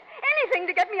before that, anything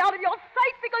to get me out of your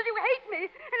sight because you hate me.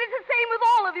 And it's the same with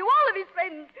all of you, all of his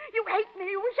friends. You hate me.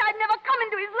 You wish I'd never come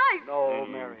into his life. No,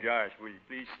 Mary. Josh, will you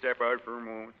please step out for a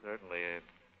moment? Certainly, Abe.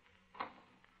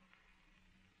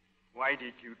 Why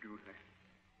did you do that?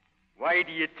 Why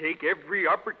do you take every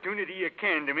opportunity you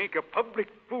can to make a public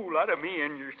fool out of me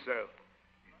and yourself?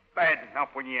 Bad enough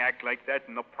when you act like that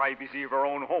in the privacy of our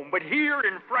own home, but here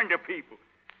in front of people.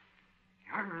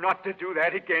 You're not to do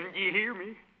that again, do you hear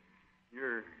me?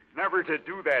 You're never to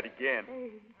do that again.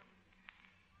 Abe.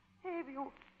 Abe,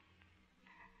 you...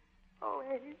 Oh,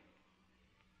 Abe.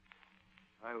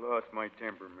 I lost my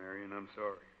temper, Mary, and I'm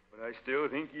sorry. But I still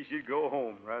think you should go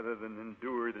home rather than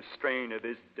endure the strain of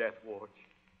this death watch.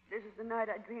 This is the night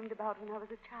I dreamed about when I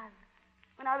was a child.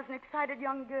 When I was an excited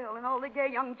young girl and all the gay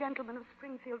young gentlemen of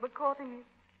Springfield were courting me.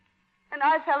 And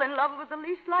I fell in love with the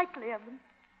least likely of them.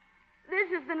 This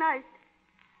is the night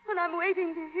when I'm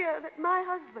waiting to hear that my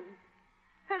husband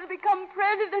has become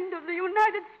President of the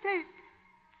United States.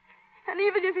 And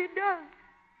even if he does,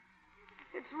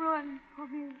 it's ruin for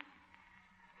me.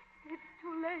 It's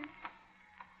too late.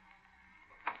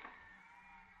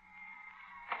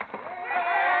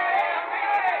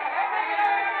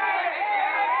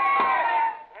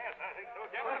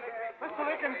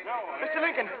 Mr.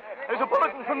 Lincoln, there's a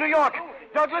bulletin from New York.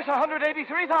 Douglas,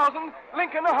 183,000.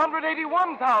 Lincoln,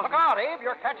 181,000. Look out, Abe.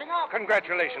 You're catching up.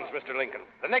 Congratulations, Mr. Lincoln.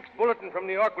 The next bulletin from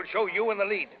New York will show you in the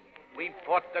lead. We've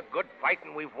fought the good fight,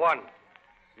 and we've won.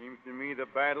 Seems to me the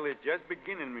battle is just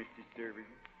beginning, Mr. Sturby.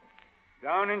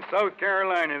 Down in South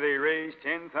Carolina, they raised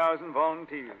 10,000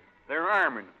 volunteers. They're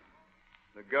arming them.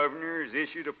 The governor has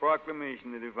issued a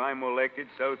proclamation that if I'm elected,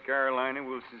 South Carolina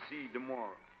will secede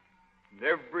tomorrow. And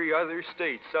every other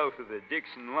state south of the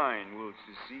Dixon line will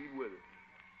secede with it.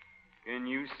 Can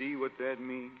you see what that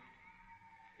means?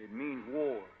 It means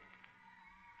war.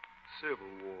 Civil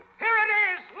war. Here it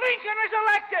is! Lincoln is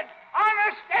elected!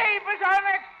 Honest Abe is our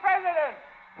next president!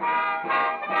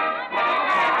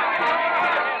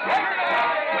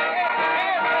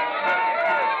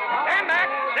 Stand back!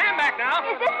 Stand back now!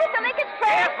 Is this Mr. Lincoln's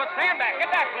train? Yes, but stand back.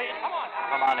 Get back, please. Come on.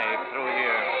 Come on, Abe, through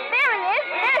here. There he is.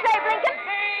 There's Abe Lincoln.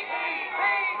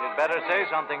 You'd better say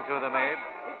something to them, Abe.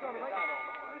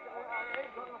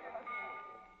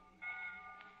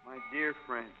 My dear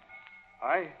friend,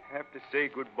 I have to say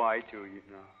goodbye to you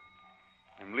now.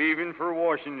 I'm leaving for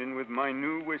Washington with my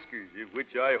new whiskers, of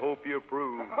which I hope you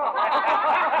approve.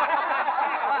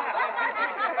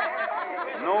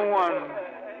 No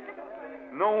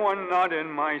one not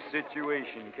in my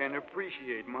situation can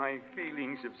appreciate my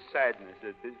feelings of sadness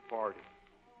at this party.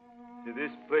 To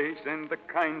this place and the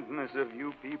kindness of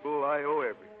you people, I owe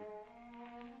everything.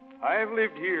 I have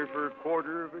lived here for a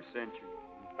quarter of a century,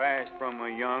 and passed from a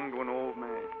young to an old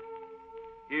man.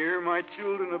 Here my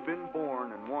children have been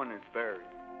born, and one is buried.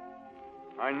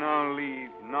 I now leave,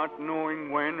 not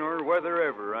knowing when or whether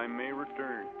ever I may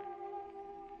return.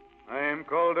 I am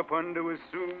called upon to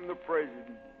assume the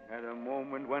presidency at a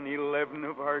moment when 11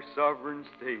 of our sovereign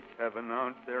states have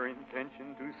announced their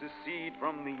intention to secede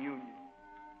from the Union.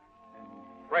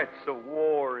 Threats of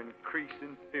war increase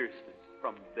in fierceness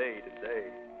from day to day.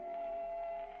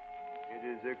 It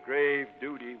is a grave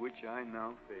duty which I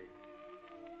now face.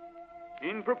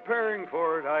 In preparing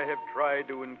for it, I have tried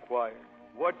to inquire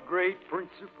what great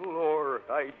principle or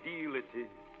ideal it is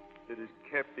that has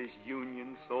kept this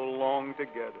union so long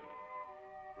together.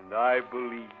 And I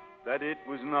believe that it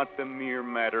was not the mere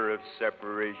matter of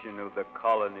separation of the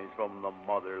colonies from the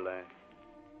motherland,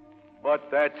 but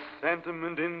that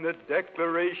sentiment in the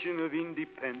Declaration of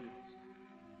Independence,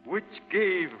 which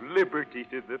gave liberty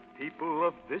to the people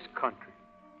of this country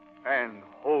and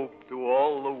hope to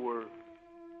all the world.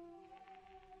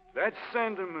 That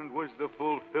sentiment was the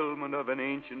fulfillment of an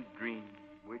ancient dream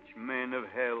which men have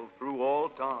held through all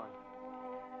time.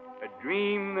 A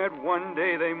dream that one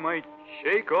day they might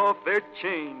shake off their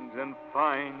chains and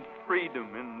find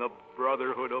freedom in the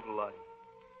brotherhood of life.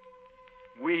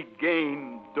 We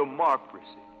gained democracy.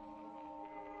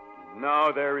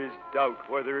 Now there is doubt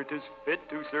whether it is fit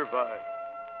to survive.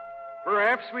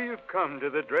 Perhaps we have come to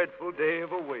the dreadful day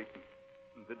of awakening.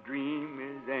 The dream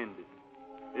is ended.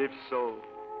 If so,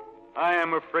 I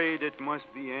am afraid it must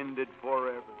be ended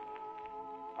forever.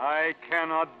 I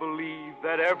cannot believe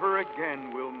that ever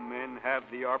again will men have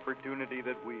the opportunity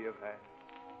that we have had.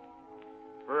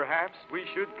 Perhaps we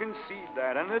should concede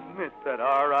that and admit that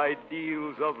our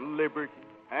ideals of liberty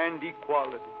and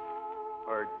equality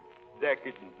are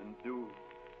decadent and doomed.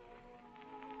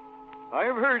 I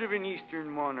have heard of an Eastern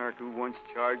monarch who once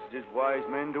charged his wise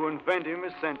men to invent him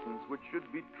a sentence which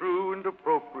should be true and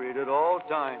appropriate at all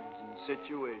times and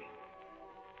situations.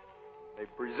 They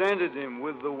presented him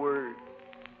with the words,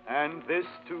 "And this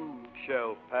too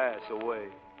shall pass away."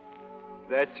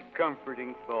 That's a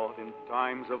comforting thought in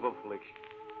times of affliction.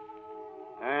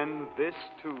 And this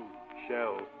too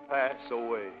shall pass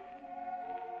away.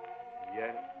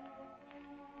 Yet,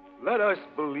 let us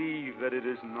believe that it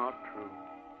is not true.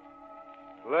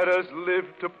 Let us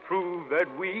live to prove that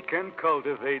we can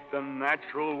cultivate the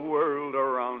natural world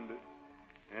around us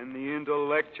and the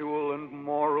intellectual and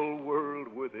moral world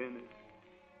within it,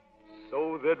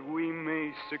 so that we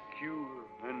may secure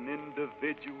an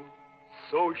individual,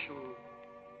 social,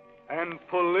 and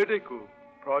political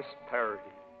prosperity,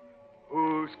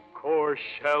 whose course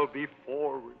shall be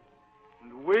forward,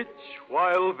 and which,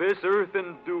 while this earth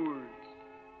endures,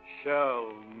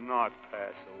 shall not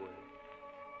pass away.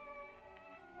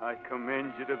 I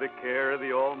commend you to the care of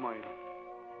the Almighty,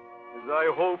 as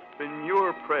I hope in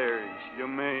your prayers you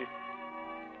may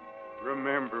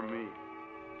remember me.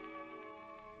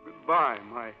 Goodbye,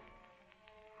 my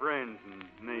friends and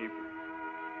neighbors.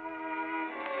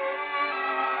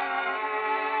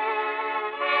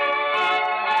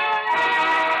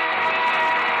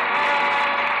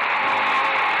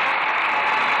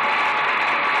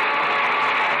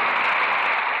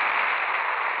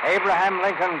 Abraham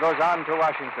Lincoln goes on to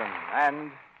Washington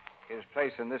and his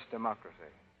place in this democracy.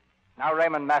 Now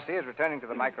Raymond Massey is returning to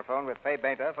the microphone with Fay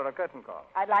Bainter for a curtain call.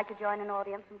 I'd like to join an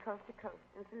audience from coast to coast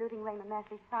in saluting Raymond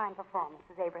Massey's fine performance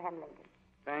as Abraham Lincoln.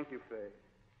 Thank you, Fay.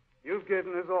 You've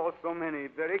given us all so many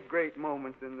very great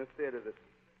moments in the theater that,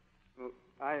 well,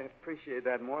 I appreciate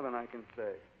that more than I can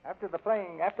say. After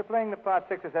playing the part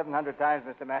 600 or 700 times,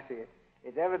 Mr. Massey,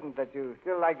 it's evident that you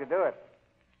still like to do it.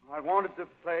 I wanted to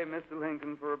play Mr.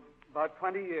 Lincoln for about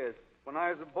 20 years. When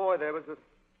I was a boy, there was a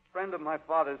friend of my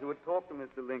father's who had talked to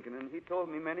Mr. Lincoln, and he told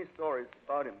me many stories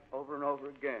about him over and over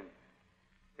again.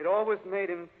 It always made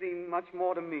him seem much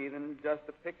more to me than just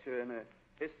a picture in a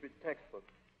history textbook.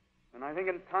 And I think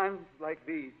in times like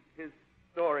these, his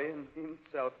story and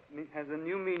himself has a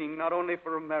new meaning not only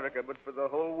for America, but for the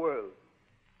whole world.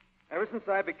 Ever since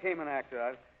I became an actor,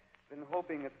 I've been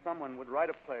hoping that someone would write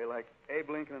a play like Abe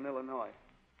Lincoln in Illinois.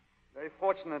 Very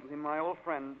fortunately, my old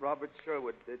friend Robert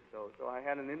Sherwood did so I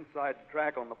had an inside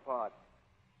track on the part.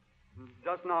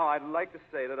 Just now, I'd like to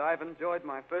say that I've enjoyed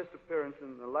my first appearance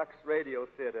in the Lux Radio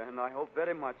Theater, and I hope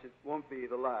very much it won't be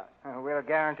the last. We'll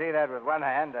guarantee that with one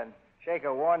hand and shake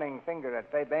a warning finger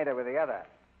at Fay Bainter with the other.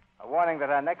 A warning that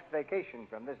our next vacation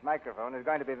from this microphone is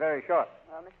going to be very short.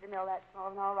 Well, Mr. DeMille, that's more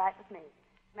than all right with me.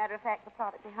 Matter of fact, the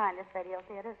product behind this radio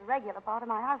theater is a regular part of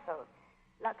my household.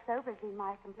 Lux Soap has been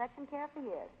my complexion care for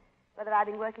years, whether I've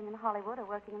been working in Hollywood or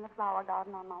working in the flower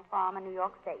garden on my farm in New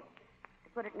York State. To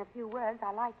put it in a few words,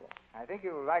 I like it. I think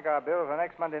you'll like our bill for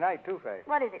next Monday night, too, Fay.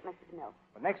 What is it, Mr. DeMille?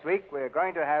 Well, next week, we're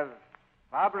going to have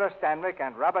Barbara Stanwyck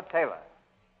and Robert Taylor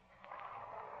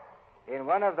in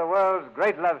one of the world's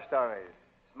great love stories,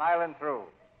 Smiling Through.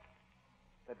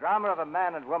 The drama of a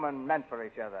man and woman meant for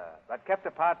each other, but kept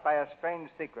apart by a strange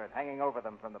secret hanging over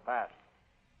them from the past.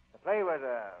 The play was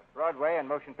a Broadway and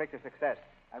motion picture success,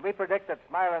 and we predict that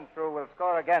Smiling Through will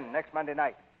score again next Monday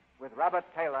night with Robert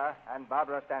Taylor and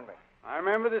Barbara Stanwyck. I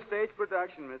remember the stage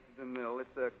production, Mr. DeMille.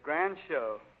 It's a grand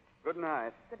show. Good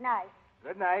night. Good night.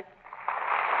 Good night.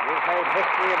 You've made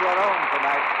history of your own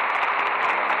tonight.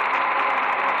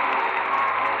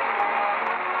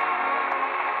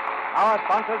 Our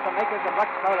sponsors, the makers of Lux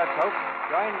Toilet Soap,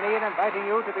 join me in inviting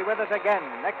you to be with us again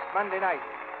next Monday night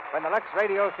when the Lux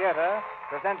Radio Theater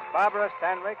presents Barbara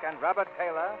Stanwyck and Robert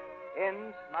Taylor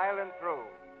in Smiling Through.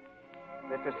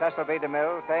 This is Cecil B.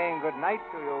 DeMille saying good night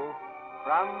to you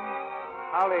from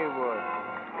Hollywood.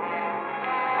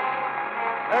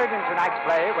 Heard in tonight's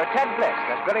play were Ted Bliss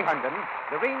as Billy Herndon,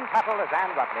 Doreen Capel as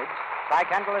Anne Rutledge, Cy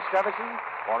Kendall as Jefferson,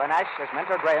 Paula Nash as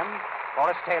Mentor Graham,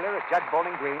 Forrest Taylor as Judge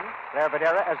Bowling Green, Claire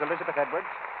Videra as Elizabeth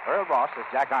Edwards, Earl Ross as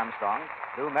Jack Armstrong,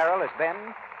 Lou Merrill as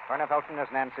Ben, Verna Felton as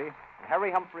Nancy, and Harry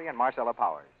Humphrey and Marcella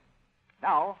Powers.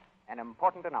 Now, an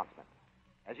important announcement.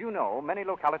 As you know, many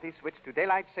localities switch to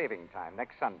daylight saving time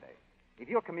next Sunday. If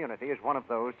your community is one of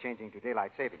those changing to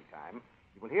daylight saving time,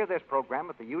 you will hear this program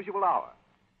at the usual hour.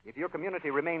 If your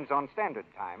community remains on standard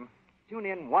time, tune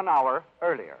in 1 hour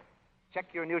earlier.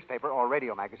 Check your newspaper or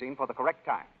radio magazine for the correct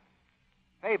time.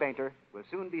 Fay Bainter will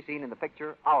soon be seen in the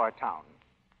picture Our Town.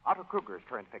 Otto Kruger's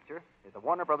current picture is the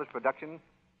Warner Brothers production,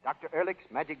 Dr. Ehrlich's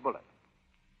Magic Bullet.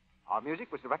 Our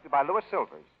music was directed by Louis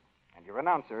Silvers, and your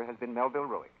announcer has been Melville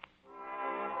Ruick.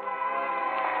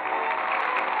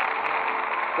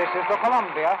 This is the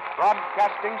Columbia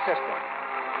Broadcasting System.